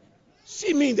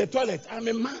 see me in the toilet. I'm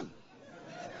a man.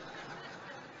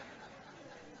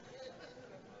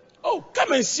 Oh,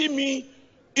 come and see me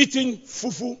eating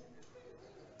fufu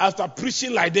after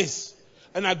preaching like this.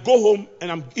 And I go home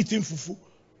and I'm eating fufu.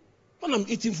 When I'm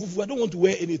eating fufu, I don't want to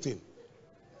wear anything.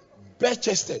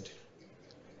 Bare-chested.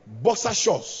 Boxer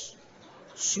shorts.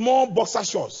 Small boxer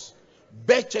shorts.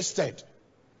 Bare-chested.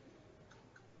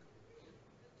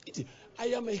 I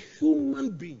am a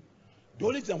human being. The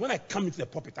only thing, when I come into the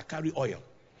pulpit, I carry oil.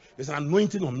 There's an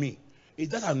anointing on me.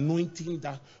 It's that anointing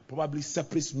that probably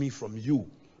separates me from you,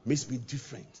 makes me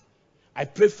different. I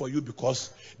pray for you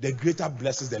because the greater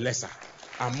blesses the lesser.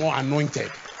 I'm more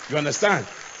anointed. You understand?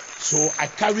 So I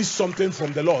carry something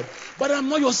from the Lord. But I'm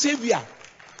not your savior.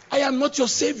 I am not your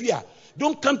savior.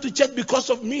 Don't come to church because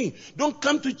of me. Don't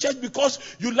come to church because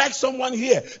you like someone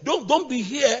here. Don't be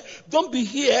here. Don't be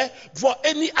here for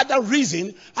any other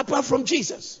reason apart from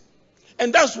Jesus.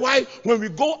 And that's why when we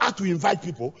go out to invite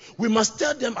people, we must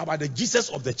tell them about the Jesus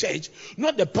of the church,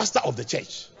 not the pastor of the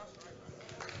church.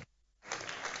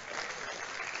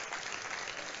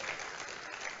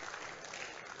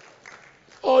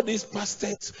 All these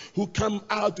pastors who come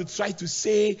out to try to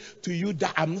say to you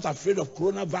that I'm not afraid of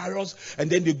coronavirus,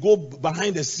 and then they go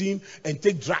behind the scene and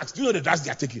take drugs. Do you know the drugs they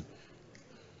are taking?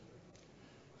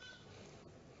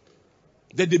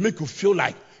 Then they make you feel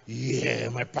like, yeah,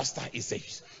 my pastor is a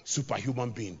superhuman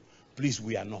being. Please,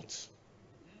 we are not.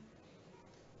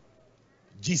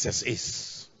 Jesus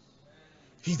is.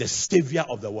 He's the savior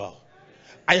of the world.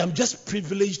 I am just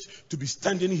privileged to be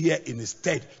standing here in his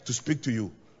stead to speak to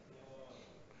you.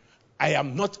 I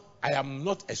am not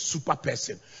a super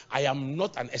person. I am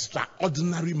not an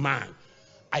extraordinary man.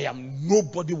 I am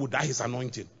nobody without his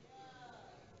anointing.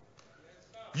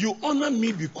 You honor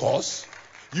me because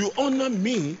I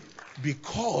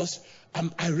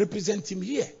represent him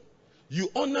here.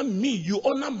 You honor me. You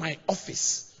honor my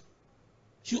office.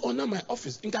 You honor my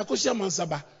office. In Akosia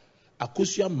Mansaba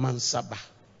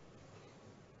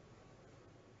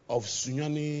of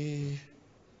Sunyani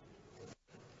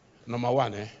number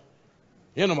 1,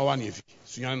 Yeah, number 1 if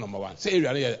Sunyani number 1. Say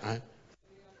area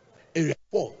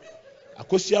 4.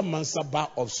 Akosia Mansaba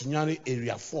of Sunyani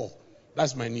area 4.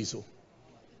 That's my niece.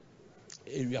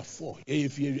 Area 4.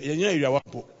 If you area 1,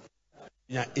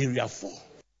 area 4.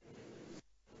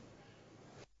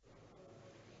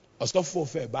 Ostofo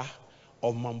Feba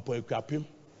of Mampo Ekwapim.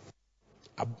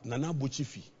 Nana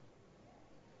Buchifi.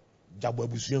 Jabo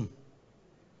Abusuam.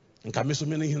 Nka meso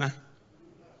me ne hina.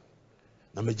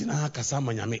 Na magina ha kasa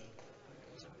manyame.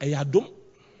 Eyadom.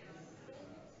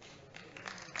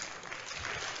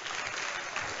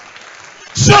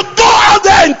 So go out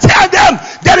there and tell them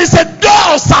there is a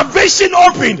door of salvation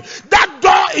opened. That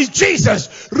door is Jesus.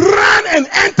 Run and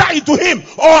enter into him,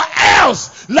 or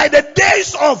else, like the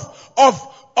days of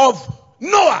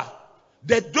Noah,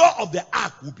 the door of the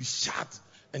ark will be shut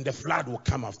and the flood will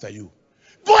come after you.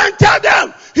 Go and tell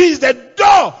them he is the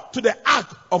door to the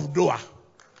ark of Noah.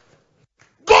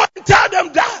 Go and tell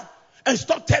them that. And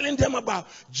stop telling them about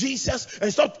Jesus.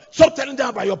 And stop telling them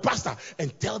about your pastor.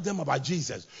 And tell them about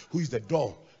Jesus, who is the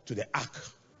door to the ark.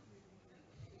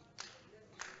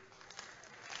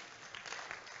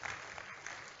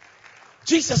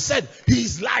 Jesus said he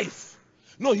is life.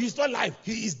 No, he's not life.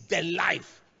 He is the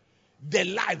life. The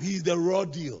life. He is the raw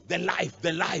deal. The life.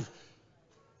 The life.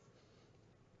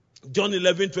 John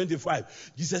 11:25.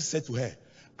 Jesus said to her,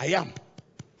 I am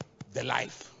the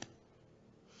life.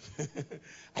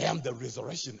 I am the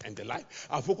resurrection and the life.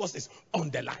 Our focus is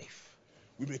on the life.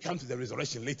 We may come to the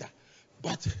resurrection later.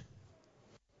 But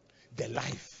the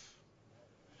life.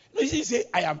 No, he didn't say,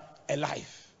 I am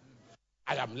alive.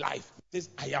 I am life. He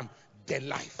says, I am the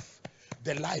life.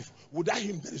 the life. Without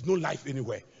him, there is no life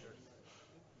anywhere.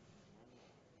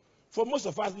 For most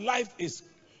of us, life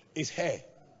is hair.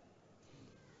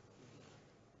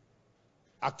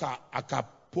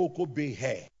 Acapulco Bay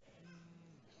hair.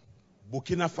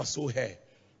 Burkina Faso hair.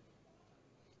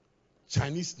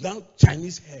 Chinese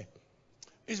hair.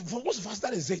 For most of us,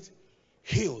 that is it.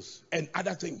 Hills and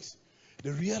other things.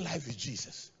 The real life is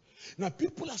Jesus. Now,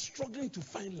 people are struggling to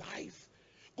find life.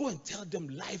 Go and tell them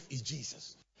life is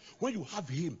Jesus. When you have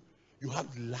him, you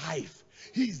have life.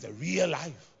 He is the real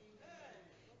life.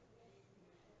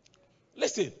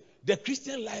 Listen, the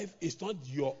Christian life is not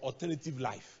your alternative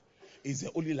life. It's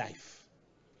the only life.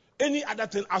 Any other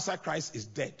thing outside Christ is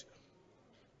dead.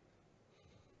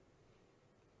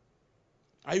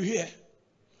 Are you here?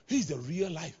 He is the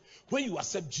real life. When you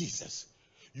accept Jesus,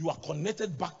 you are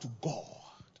connected back to God.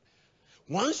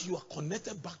 Once you are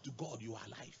connected back to God, you are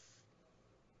alive.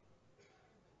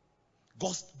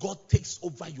 God takes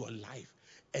over your life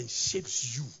and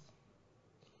shapes you.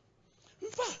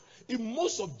 In fact, in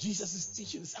most of Jesus'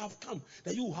 teachings have come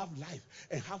that you will have life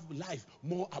and have life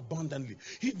more abundantly.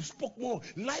 He spoke more.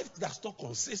 Life does not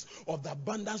consist of the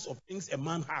abundance of things a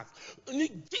man has.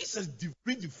 Jesus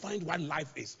redefined what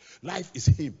life is. Life is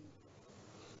him.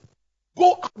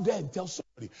 Go out there and tell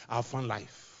somebody, I found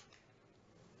life.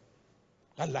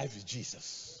 That life is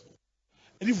Jesus.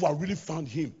 And if you have really found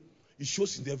him, it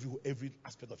shows in every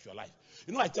aspect of your life.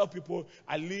 You know, I tell people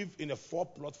I live in a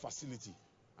 4-plot facility.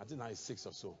 I think now it's 6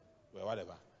 or so. Well,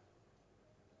 whatever.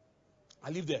 I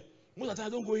live there. Most of the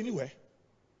time I don't go anywhere.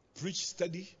 Preach,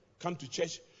 study, come to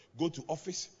church, go to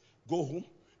office, go home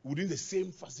within the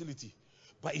same facility.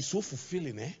 But it's so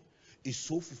fulfilling, eh? It's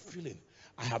so fulfilling.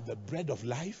 I have the bread of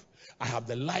life. I have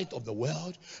the light of the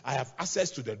world. I have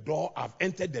access to the door. I've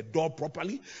entered the door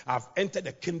properly. I've entered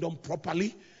the kingdom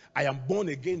properly. I am born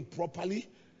again properly.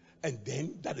 And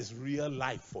then that is real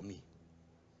life for me.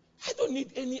 I don't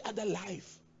need any other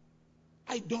life.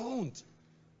 I don't.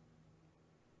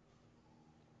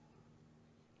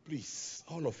 Please,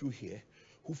 all of you here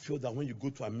who feel that when you go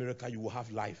to America you will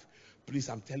have life, please,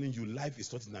 I'm telling you, life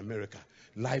is not in America.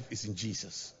 Life is in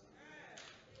Jesus.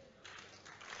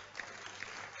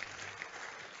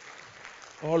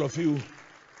 All of you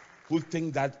who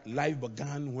think that life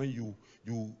began when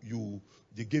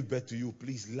they gave birth to you,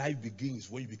 please, life begins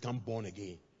when you become born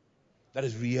again. That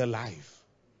is real life.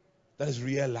 That is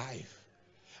real life.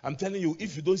 I'm telling you,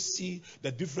 if you don't see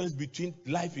the difference between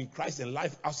life in Christ and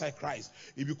life outside Christ,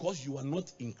 it's because you are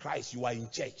not in Christ, you are in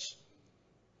church.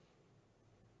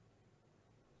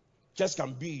 Church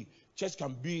can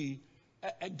be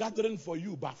a gathering for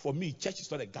you, but for me, church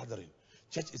is not a gathering.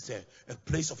 Church is a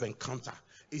place of encounter.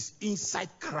 It's inside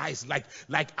Christ,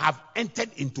 like I've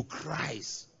entered into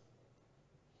Christ.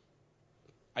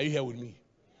 Are you here with me?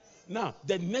 Now,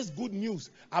 the next good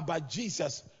news about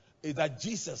Jesus is that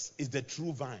Jesus is the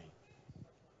true vine.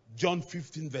 John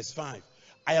 15 verse 5.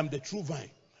 I am the true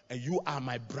vine and you are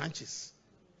my branches.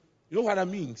 You know what that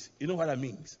means? You know what that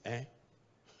means?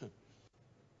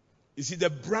 You see, the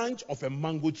branch of a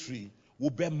mango tree will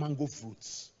bear mango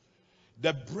fruits.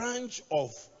 The branch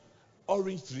of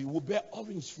orange tree will bear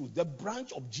orange fruit. The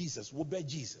branch of Jesus will bear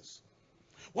Jesus.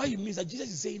 What it means that Jesus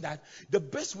is saying that the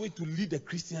best way to lead a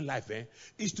Christian life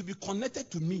is to be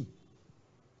connected to me.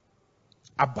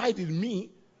 Abide in me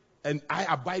and I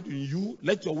abide in you.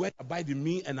 Let your word abide in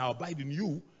me and I abide in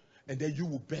you, and then you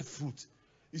will bear fruit.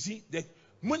 You see,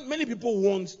 many people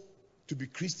want to be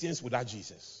Christians without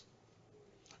Jesus.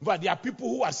 But there are people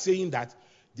who are saying that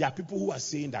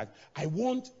I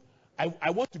want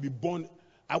to be born.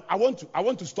 I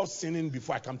want to stop sinning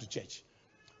before I come to church.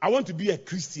 I want to be a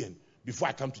Christian before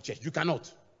I come to church. You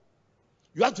cannot.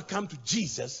 You have to come to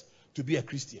Jesus to be a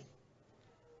Christian.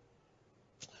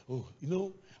 Oh,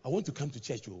 I want to come to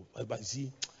church, but you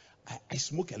see, I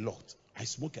smoke a lot.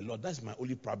 That's my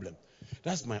only problem.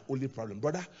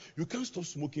 Brother, you can't stop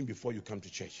smoking before you come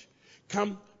to church.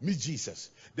 Come meet Jesus.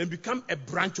 Then become a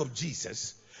branch of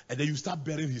Jesus, and then you start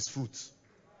bearing his fruits.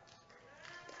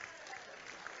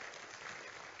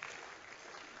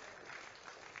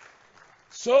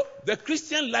 So the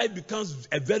Christian life becomes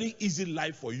a very easy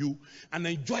life for you, an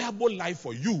enjoyable life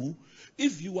for you,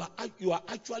 if you are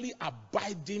actually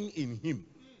abiding in him.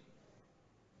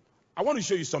 I want to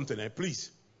show you something,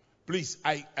 please.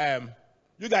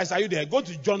 You guys, are you there? Go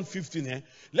to John 15.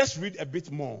 Let's read a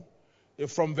bit more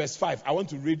from verse 5. I want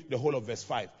to read the whole of verse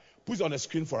 5. Put it on the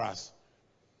screen for us.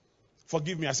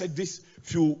 Forgive me, I said this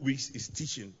few weeks is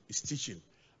teaching.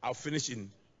 I'll finish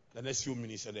in the next few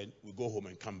minutes and then we'll go home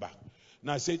and come back.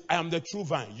 Now I said, I am the true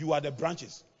vine, you are the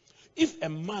branches. If a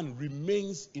man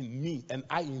remains in me and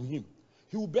I in him,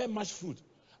 he will bear much fruit.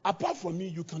 Apart from me,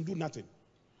 you can do nothing.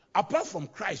 Apart from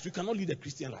Christ, you cannot lead a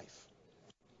Christian life.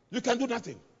 You can do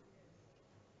nothing.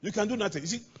 You can do nothing. You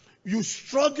see, you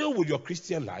struggle with your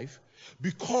Christian life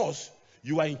because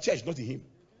you are in church, not in Him.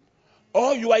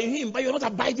 Or you are in Him, but you're not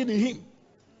abiding in Him.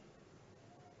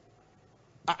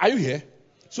 Are you here?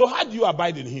 So how do you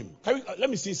abide in Him? Let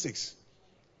me see 6.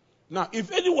 Now,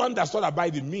 if anyone does not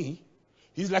abide in me,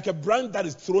 he's like a branch that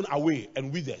is thrown away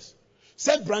and withers.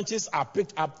 Said branches are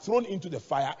picked up, thrown into the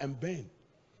fire, and burned.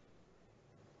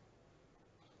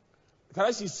 Can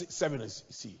I see 7 and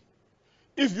see?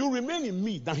 If you remain in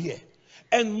me, down here,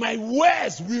 and my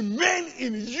words remain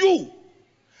in you,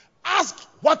 ask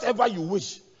whatever you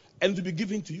wish, and it will be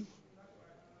given to you.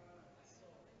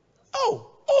 Oh.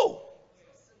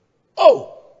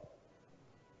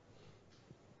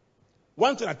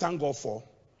 One thing I thank God for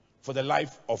the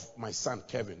life of my son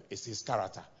Kevin is his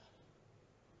character.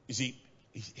 You see,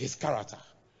 his character.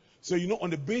 So on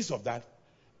the basis of that,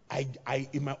 I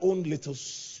in my own little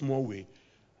small way,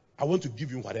 I want to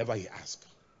give him whatever he asks.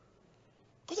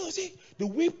 Because I say the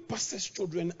way pastors'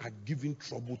 children are giving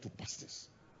trouble to pastors.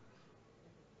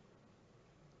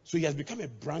 So he has become a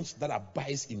branch that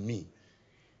abides in me.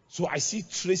 So I see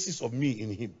traces of me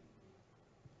in him.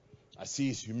 I see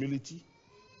his humility.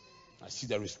 I see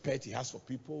the respect he has for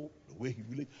people, the way he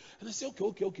relates. And I say,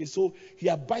 okay. So he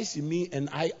abides in me and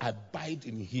I abide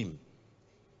in him.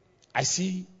 I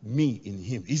see me in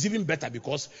him. It's even better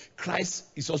because Christ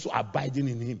is also abiding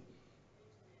in him.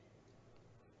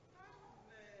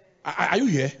 Are you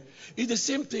here? It's the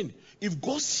same thing. If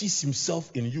God sees himself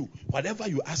in you, whatever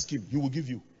you ask him, he will give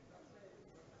you.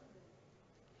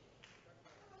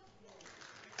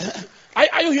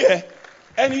 Are you here?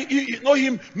 And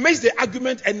he makes the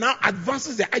argument and now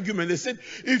advances the argument. They said,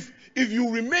 if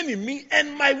you remain in me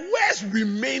and my words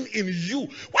remain in you.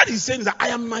 What he's saying is that I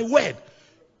am my word.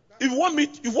 If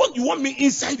you want me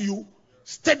inside you,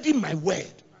 study my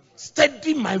word.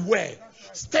 Study my word.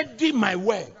 Study my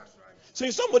word. So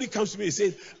if somebody comes to me and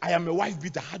says, I am a wife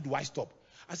beater, how do I stop?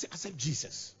 I say, accept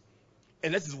Jesus.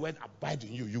 And let his word abide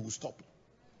in you, you will stop.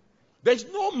 There's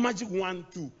no magic one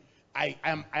to I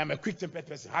am a quick-tempered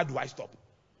person. How do I stop?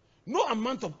 No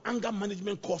amount of anger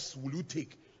management course will you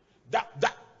take.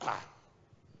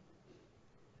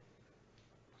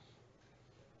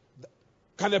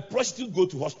 Can a prostitute go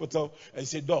to hospital and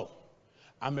say, "Dog,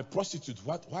 I'm a prostitute.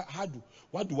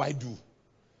 What do I do?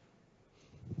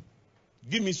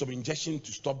 Give me some injection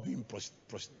to stop being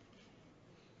prostitute."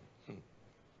 Even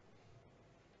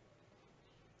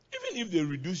if they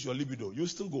reduce your libido, you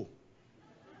still go.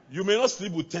 You may not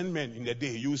sleep with 10 men in a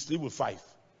day. You will sleep with 5.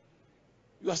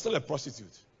 You are still a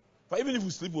prostitute. But even if you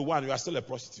sleep with 1, you are still a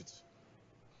prostitute.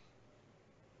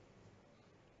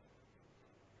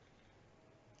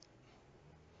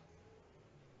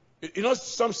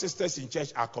 Some sisters in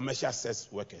church are commercial sex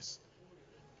workers.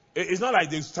 It's not like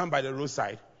they stand by the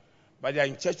roadside, but they are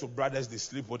in church with brothers they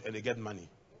sleep with and they get money.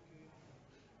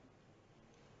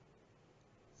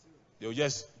 They'll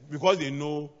just, because they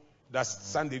know that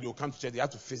Sunday they'll come to church, they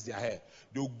have to fix their hair.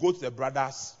 They'll go to the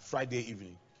brothers Friday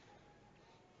evening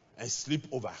and sleep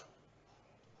over.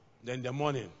 Then in the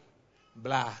morning,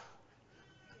 blah,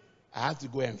 I have to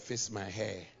go and fix my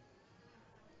hair.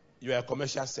 You are a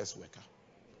commercial sex worker.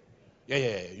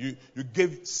 Yeah. You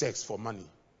give sex for money.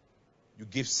 You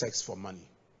give sex for money.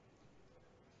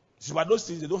 So, but those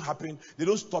things, they don't happen. They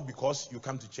don't stop because you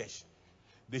come to church.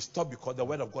 They stop because the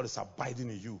word of God is abiding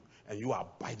in you and you are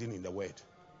abiding in the word.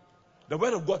 The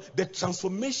word of God, the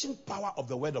transformation power of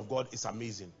the word of God is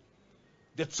amazing.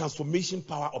 The transformation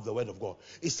power of the word of God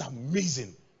is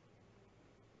amazing.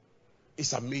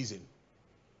 It's amazing.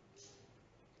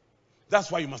 That's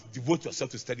why you must devote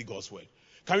yourself to study God's word.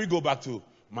 Can we go back to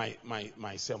my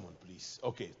sermon, please?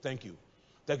 Okay, thank you.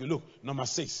 Look, number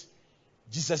 6.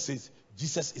 Jesus says,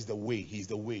 Jesus is the way. He is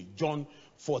the way. John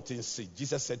 14:6.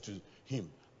 Jesus said to him,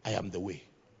 I am the way.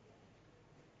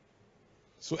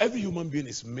 So every human being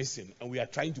is missing and we are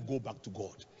trying to go back to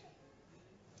God.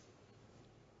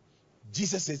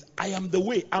 Jesus says, I am the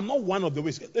way. I'm not one of the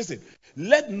ways. Listen,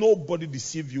 let nobody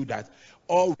deceive you that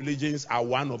all religions are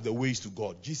one of the ways to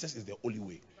God. Jesus is the only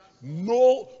way.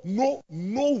 No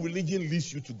religion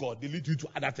leads you to God. They lead you to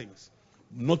other things,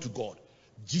 not to God.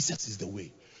 Jesus is the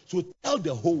way. So tell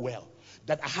the whole world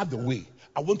that I have the way.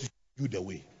 I want to show you the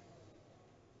way.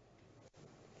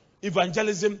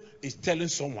 Evangelism is telling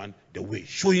someone the way,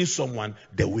 showing someone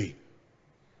the way.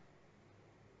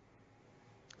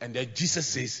 And then Jesus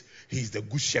says he is the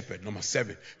good shepherd. Number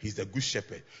 7, he's the good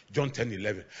shepherd. John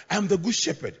 10:11. I am the good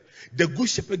shepherd. The good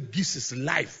shepherd gives his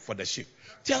life for the sheep.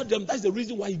 Tell them that's the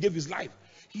reason why he gave his life.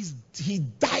 He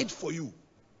died for you.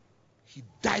 He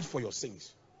died for your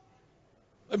sins.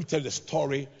 Let me tell you the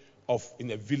story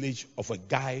in a village of a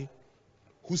guy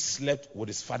who slept with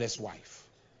his father's wife.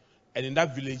 And in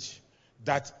that village,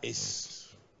 that is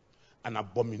an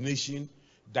abomination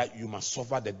that you must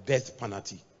suffer the death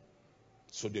penalty.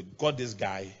 So they got this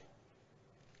guy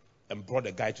and brought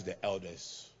the guy to the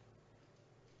elders.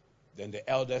 Then the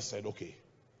elders said, okay,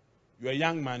 you're a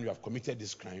young man, you have committed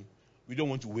this crime. We don't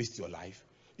want to waste your life.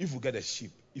 If you get a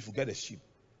sheep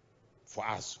for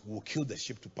us, we'll kill the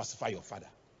sheep to pacify your father.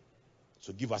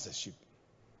 So give us a sheep.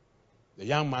 The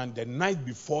young man, the night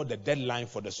before the deadline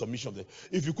for the submission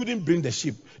if you couldn't bring the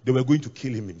sheep, they were going to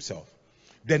kill him himself.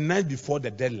 The night before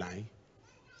the deadline,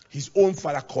 his own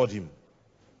father called him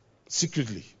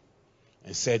secretly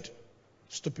and said,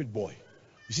 stupid boy,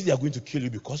 you see they are going to kill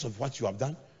you because of what you have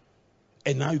done?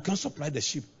 And now you can't supply the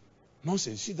sheep.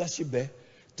 Nonsense. See that sheep there?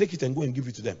 Take it and go and give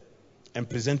it to them and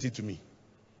present it to me.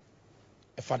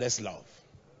 A father's love.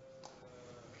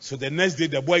 So the next day,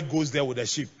 the boy goes there with the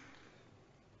sheep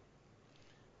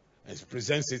and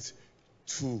presents it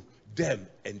to them,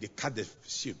 and they cut the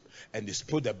sheep and they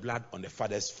spill the blood on the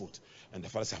father's foot. And the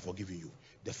father said, I've forgiven you.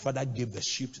 The father gave the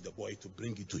sheep to the boy to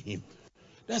bring it to him.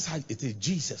 That's how it is.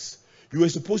 Jesus, you were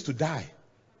supposed to die.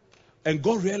 And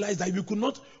God realized that we could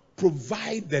not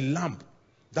provide the lamb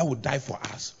that would die for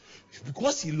us.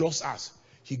 Because he loves us,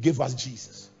 he gave us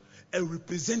Jesus and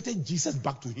represented Jesus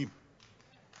back to him.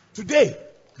 Today,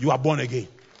 you are born again.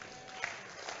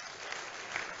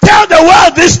 Tell the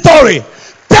world this story.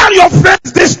 Tell your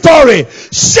friends this story.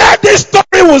 Share this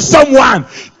story with someone.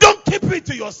 Don't keep it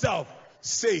to yourself.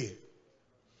 Say it.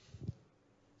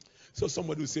 So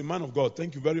somebody will say, man of God,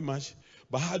 thank you very much.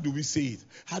 But how do we say it?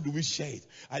 How do we share it?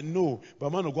 I know,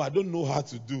 but man of God, I don't know how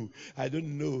to do. I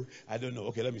don't know.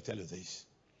 Okay, let me tell you this.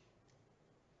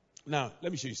 Now,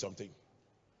 let me show you something.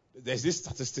 There's this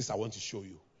statistics I want to show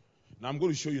you. Now, I'm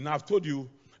going to show you. Now, I've told you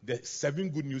the 7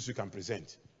 good news you can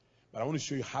present. But I want to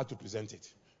show you how to present it.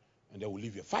 And then we'll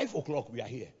leave here. 5 o'clock, we are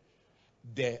here.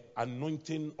 The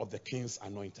anointing of the king's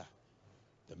anointer.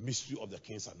 The mystery of the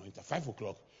king's anointer. 5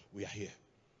 o'clock, we are here.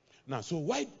 Now, so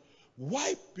why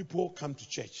people come to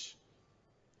church?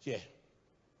 Here.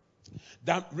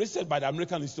 Research by the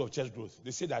American Institute of Church Growth.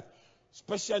 They say that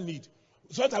special need.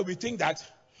 Sometimes we think that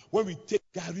when we take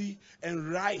gari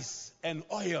and rice and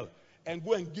oil and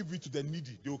go and give it to the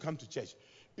needy, they will come to church.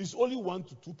 It's only 1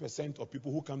 to 2% of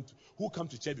people who come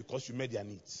to church because you met their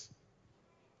needs.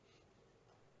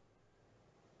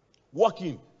 Walk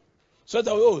in. So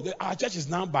that our church is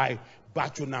now by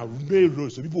Bachona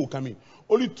Railroad, so people will come in.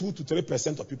 Only 2 to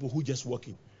 3% of people who will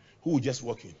just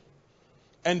walk in.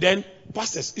 And then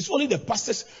pastors. It's only the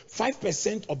pastors.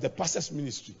 5% of the pastors'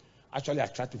 ministry actually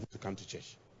attract people to come to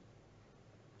church.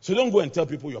 So don't go and tell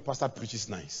people your pastor preaches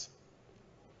nice.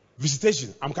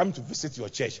 Visitation. I'm coming to visit your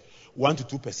church. 1 to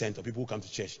 2% of people who come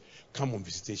to church come on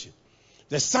visitation.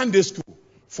 The Sunday school,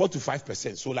 4 to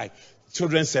 5%. So like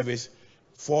children's service,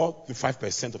 4 to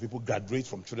 5% of people graduate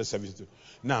from children's service.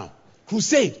 Now,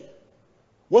 crusade.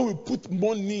 When we put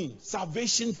money,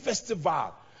 salvation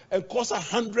festival, and cost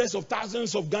hundreds of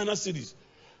thousands of Ghana cedis,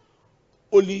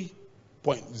 only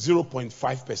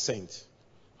 0.5%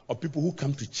 of people who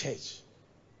come to church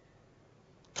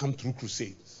come through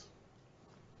crusades.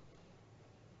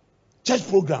 Church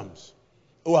programs.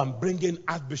 Oh, I'm bringing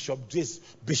Archbishop this,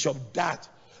 Bishop that.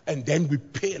 And then we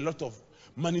pay a lot of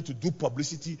money to do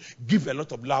publicity, give a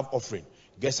lot of love offering.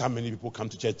 Guess how many people come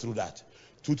to church through that?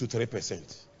 2 to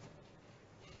 3%.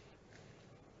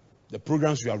 The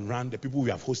programs we have run, the people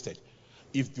we have hosted,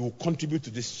 if they will contribute to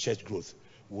this church growth,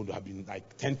 would have been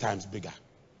like 10 times bigger.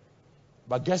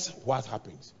 But guess what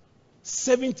happens?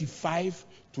 75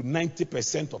 to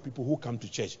 90% of people who come to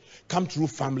church come through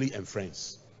family and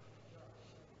friends.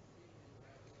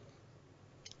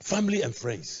 Family and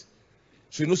friends.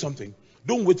 So you know something?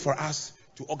 Don't wait for us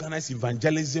to organize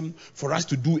evangelism, for us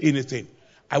to do anything.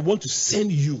 I want to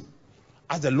send you.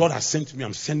 As the Lord has sent me,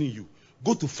 I'm sending you.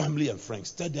 Go to family and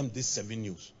friends. Tell them these 7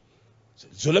 news.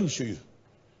 So let me show you.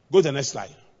 Go to the next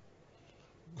slide.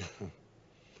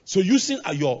 So using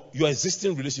your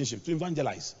existing relationship to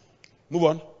evangelize. Move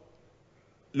on.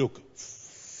 Look.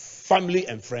 Family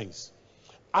and friends.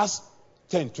 Acts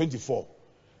 10:24.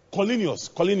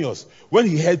 Cornelius, when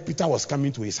he heard Peter was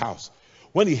coming to his house.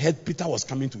 Look at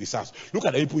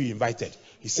the people he invited.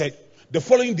 He said, the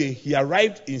following day, he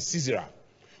arrived in Caesarea.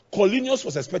 Cornelius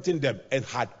was expecting them and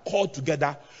had called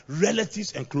together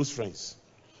relatives and close friends.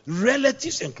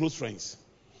 Relatives and close friends.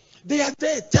 They are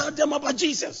there. Tell them about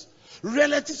Jesus.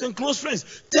 Relatives and close friends.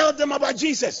 Tell them about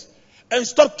Jesus. And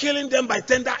stop killing them by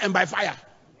thunder and by fire.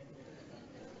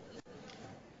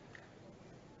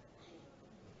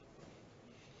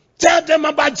 Tell them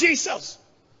about Jesus.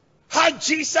 How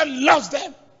Jesus loves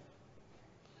them.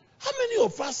 How many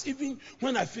of us, even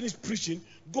when I finish preaching,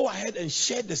 go ahead and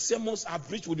share the sermons I've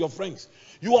preached with your friends?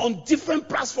 You are on different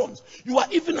platforms. You are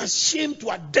even ashamed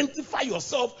to identify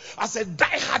yourself as a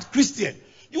die-hard Christian.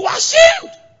 You are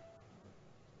ashamed.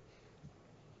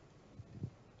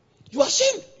 You are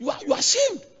ashamed. You are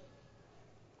ashamed.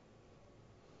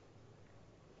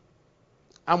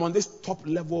 I'm on this top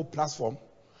level platform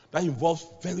that involves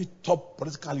very top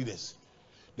political leaders.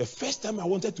 The first time I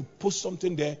wanted to post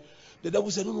something there, the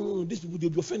devil said, no, these people, they'll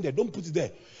be offended. Don't put it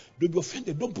there. They'll be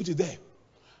offended. Don't put it there.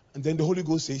 And then the Holy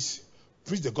Ghost says,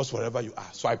 preach the gospel wherever you are.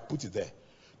 So I put it there. Do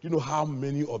you know how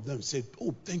many of them said,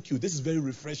 oh, thank you. This is very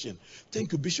refreshing.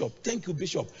 Thank you, Bishop. Thank you,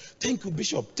 Bishop. Thank you,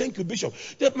 Bishop. Thank you, Bishop.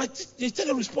 They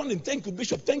started responding, thank you,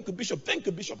 Bishop. Thank you, Bishop. Thank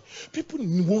you, Bishop. People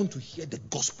want to hear the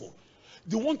gospel.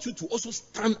 They want you to also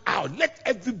stand out. Let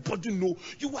everybody know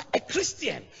you are a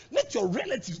Christian. Let your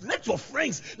relatives, let your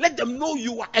friends, let them know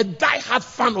you are a die-hard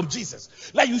fan of Jesus.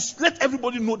 Let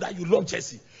everybody know that you love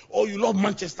Chelsea or you love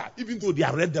Manchester, even though they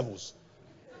are Red Devils.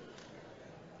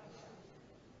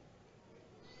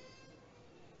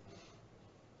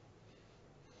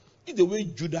 It's the way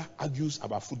Judah argues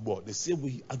about football, the same way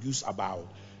he argues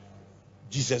about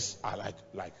Jesus are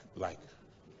like.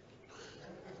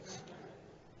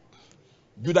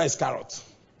 Judah Iscariot.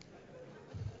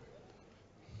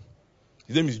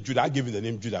 His name is Judah. I gave him the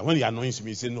name Judah. When he annoys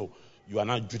me, he said, no, you are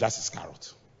not Judas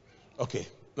Iscariot. Okay.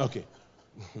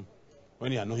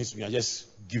 When he annoys me, I just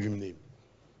give him name.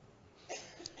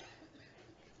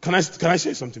 Can I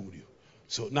share something with you?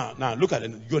 So now look at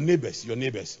it. Your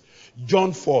neighbors.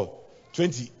 John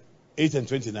 4:28 and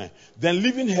 29. Then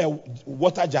leaving her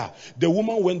water jar, the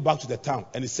woman went back to the town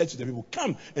and he said to the people,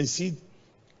 come and see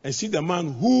the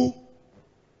man who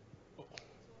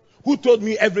told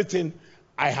me everything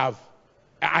I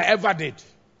ever did.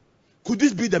 Could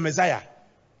this be the Messiah?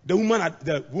 The woman at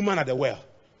the well.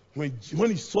 When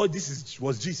he saw this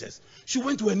was Jesus, she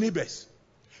went to her neighbors.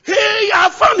 Hey, I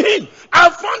have found him. I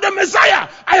have found the Messiah.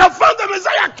 I have found the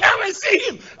Messiah. Come and see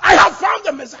him. I have found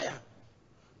the Messiah.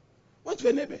 Went to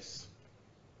her neighbors.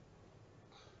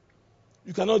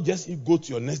 You cannot just go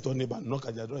to your next door neighbor, knock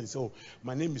at their door and say, oh,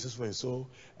 my name is so and so.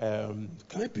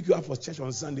 Can I pick you up for church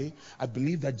on Sunday? I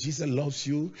believe that Jesus loves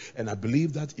you, and I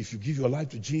believe that if you give your life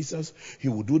to Jesus, he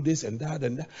will do this and that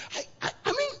and that.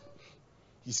 I mean,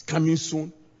 he's coming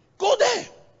soon. Go there.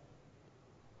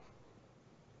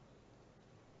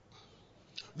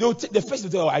 The first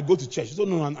thing, I go to church. So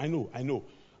no, I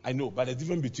know. But the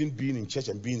difference between being in church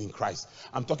and being in Christ.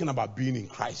 I'm talking about being in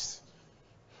Christ.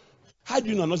 How do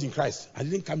you know I'm not in Christ? I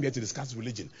didn't come here to discuss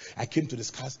religion. I came to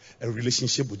discuss a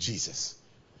relationship with Jesus.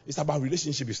 It's about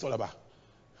relationship. It's all about.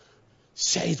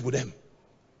 Share it with them.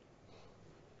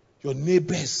 Your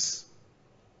neighbors.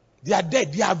 They are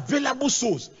dead. They are available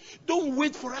souls. Don't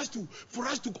wait for us to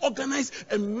organize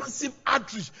a massive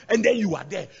outreach and then you are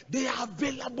there. They are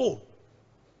available.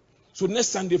 So next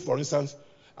Sunday, for instance,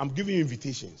 I'm giving you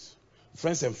invitations.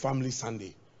 Friends and Family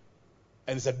Sunday.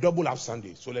 And it's a double up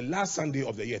Sunday. So the last Sunday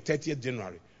of the year, 30th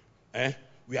January,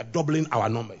 we are doubling our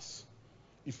numbers.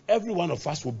 If every one of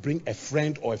us will bring a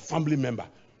friend or a family member,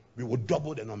 we will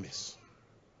double the numbers.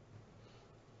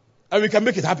 And we can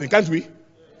make it happen, can't we?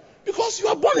 Because you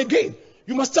are born again.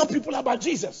 You must tell people about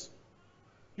Jesus.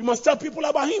 You must tell people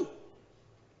about him.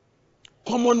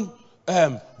 Common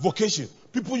vocation.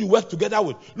 People you work together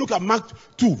with. Look at Mark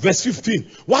 2, verse 15.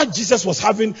 While Jesus was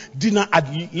having dinner at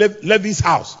Levi's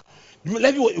house.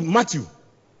 Matthew.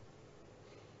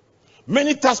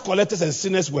 Many tax collectors and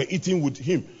sinners were eating with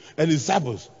him and his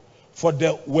disciples, for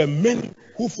there were many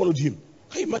who followed him.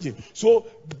 Can you imagine? So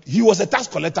he was a tax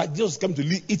collector. Jesus came to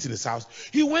eat in his house.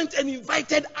 He went and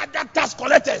invited other tax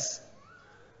collectors,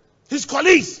 his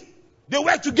colleagues. They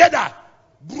worked together,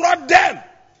 brought them.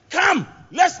 Come,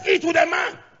 let's eat with a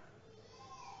man.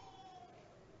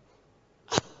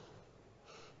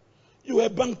 You were a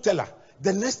bank teller.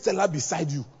 The next teller beside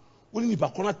you. For 10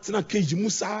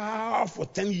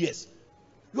 years.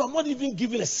 You are not even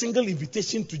giving a single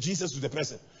invitation to Jesus to the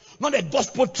person. Not a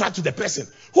gospel tract to the person.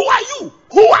 Who are you?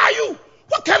 Who are you?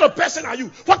 What kind of person are you?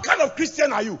 What kind of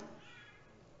Christian are you?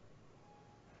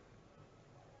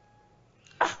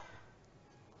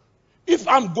 If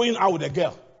I'm going out with a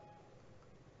girl,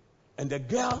 and the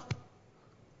girl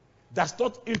does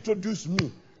not introduce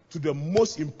me to the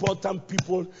most important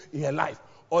people in her life,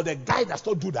 or the guy does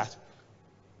not do that,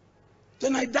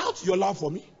 then I doubt your love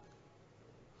for me.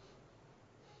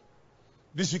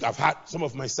 This week I've had some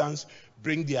of my sons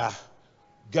bring their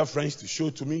girlfriends to show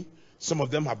to me. Some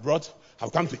of them have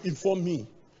come to inform me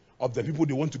of the people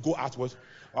they want to go out with.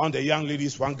 One of the young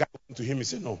ladies, one guy went to him and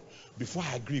said, no, before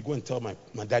I agree, go and tell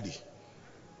my daddy. She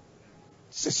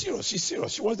said, serious. She's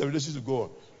serious. She wants the relationship to go on.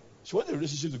 She wants the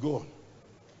relationship to go on.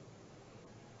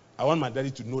 I want my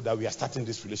daddy to know that we are starting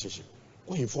this relationship.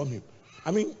 Go inform him.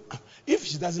 I mean, if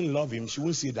she doesn't love him, she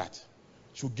won't say that.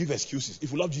 She will give excuses.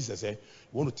 If you love Jesus, you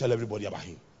want to tell everybody about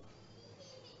him.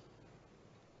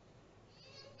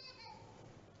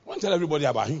 You want to tell everybody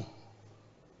about him.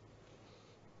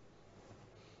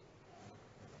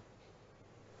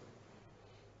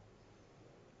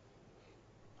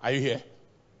 Are you here?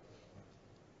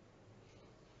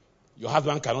 Your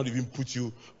husband cannot even put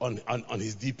you on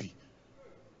his DP.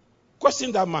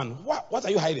 Question that man. What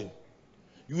are you hiding?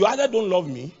 You either don't love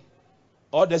me,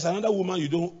 or there's another woman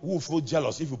who will feel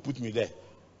jealous if you put me there.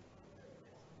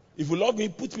 If you love me,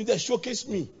 put me there. Showcase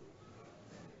me.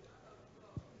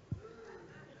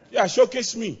 Yeah,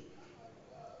 showcase me.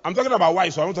 I'm talking about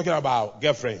wives, so I'm not talking about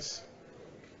girlfriends.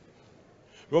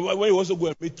 When you also go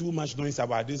and make too much noise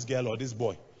about this girl or this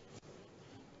boy,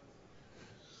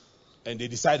 and they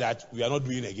decide that we are not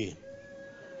doing again,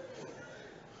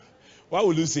 what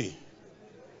will you say?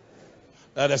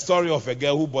 The story of a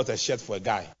girl who bought a shirt for a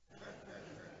guy,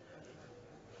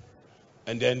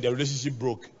 and then the relationship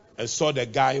broke, and saw the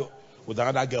guy with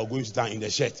another girl going to town in the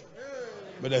shirt.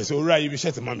 But they say, all right, you be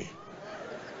shirt, mommy.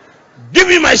 Give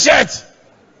me my shirt.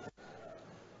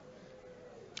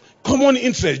 Common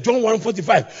interest. John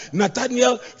 1:45.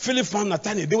 Nathaniel, Philip found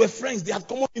Nathaniel. They were friends. They had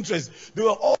common interest. They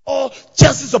were all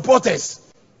Chelsea supporters.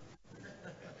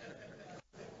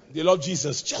 They love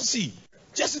Jesus. Chelsea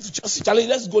to Chelsea. Charlie,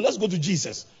 let's go to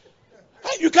Jesus.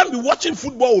 You can't be watching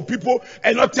football with people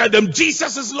and not tell them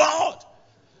Jesus is Lord.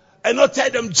 And not tell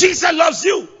them Jesus loves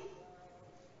you.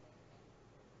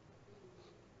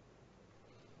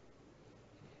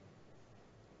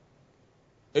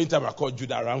 Anytime I call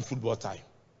Judah around football time,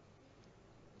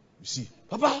 you see,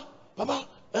 Papa,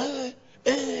 and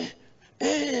then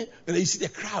you see the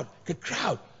crowd.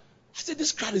 I said,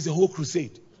 this crowd is a whole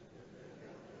crusade.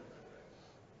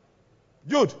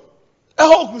 Dude, a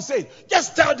whole crusade.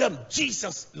 Just tell them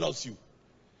Jesus loves you.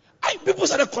 People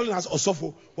started calling us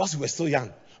Osofo whilst we were still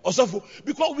young. Osofo,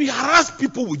 because we harassed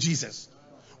people with Jesus.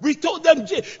 We told them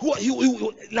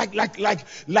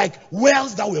like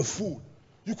wells that were full.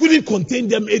 You couldn't contain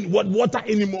them in water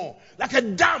anymore. Like a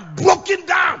dam, broken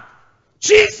dam.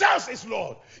 Jesus is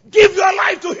Lord. Give your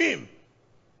life to him.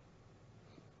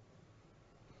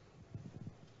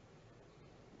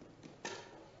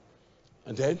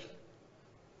 And then,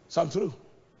 some through.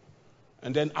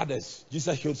 And then others.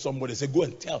 Jesus healed somebody. Say, go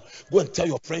and tell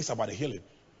your friends about the healing.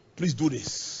 Please do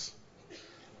this.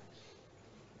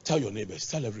 Tell your neighbors.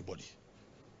 Tell everybody.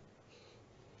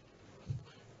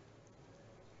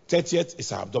 30th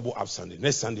is our double up Sunday.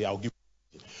 Next Sunday I'll give.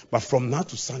 But from now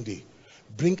to Sunday,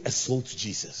 bring a soul to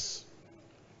Jesus.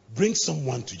 Bring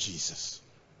someone to Jesus.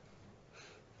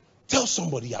 Tell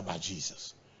somebody about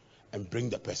Jesus. And bring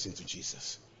the person to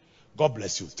Jesus. God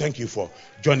bless you. Thank you for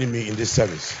joining me in this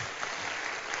service.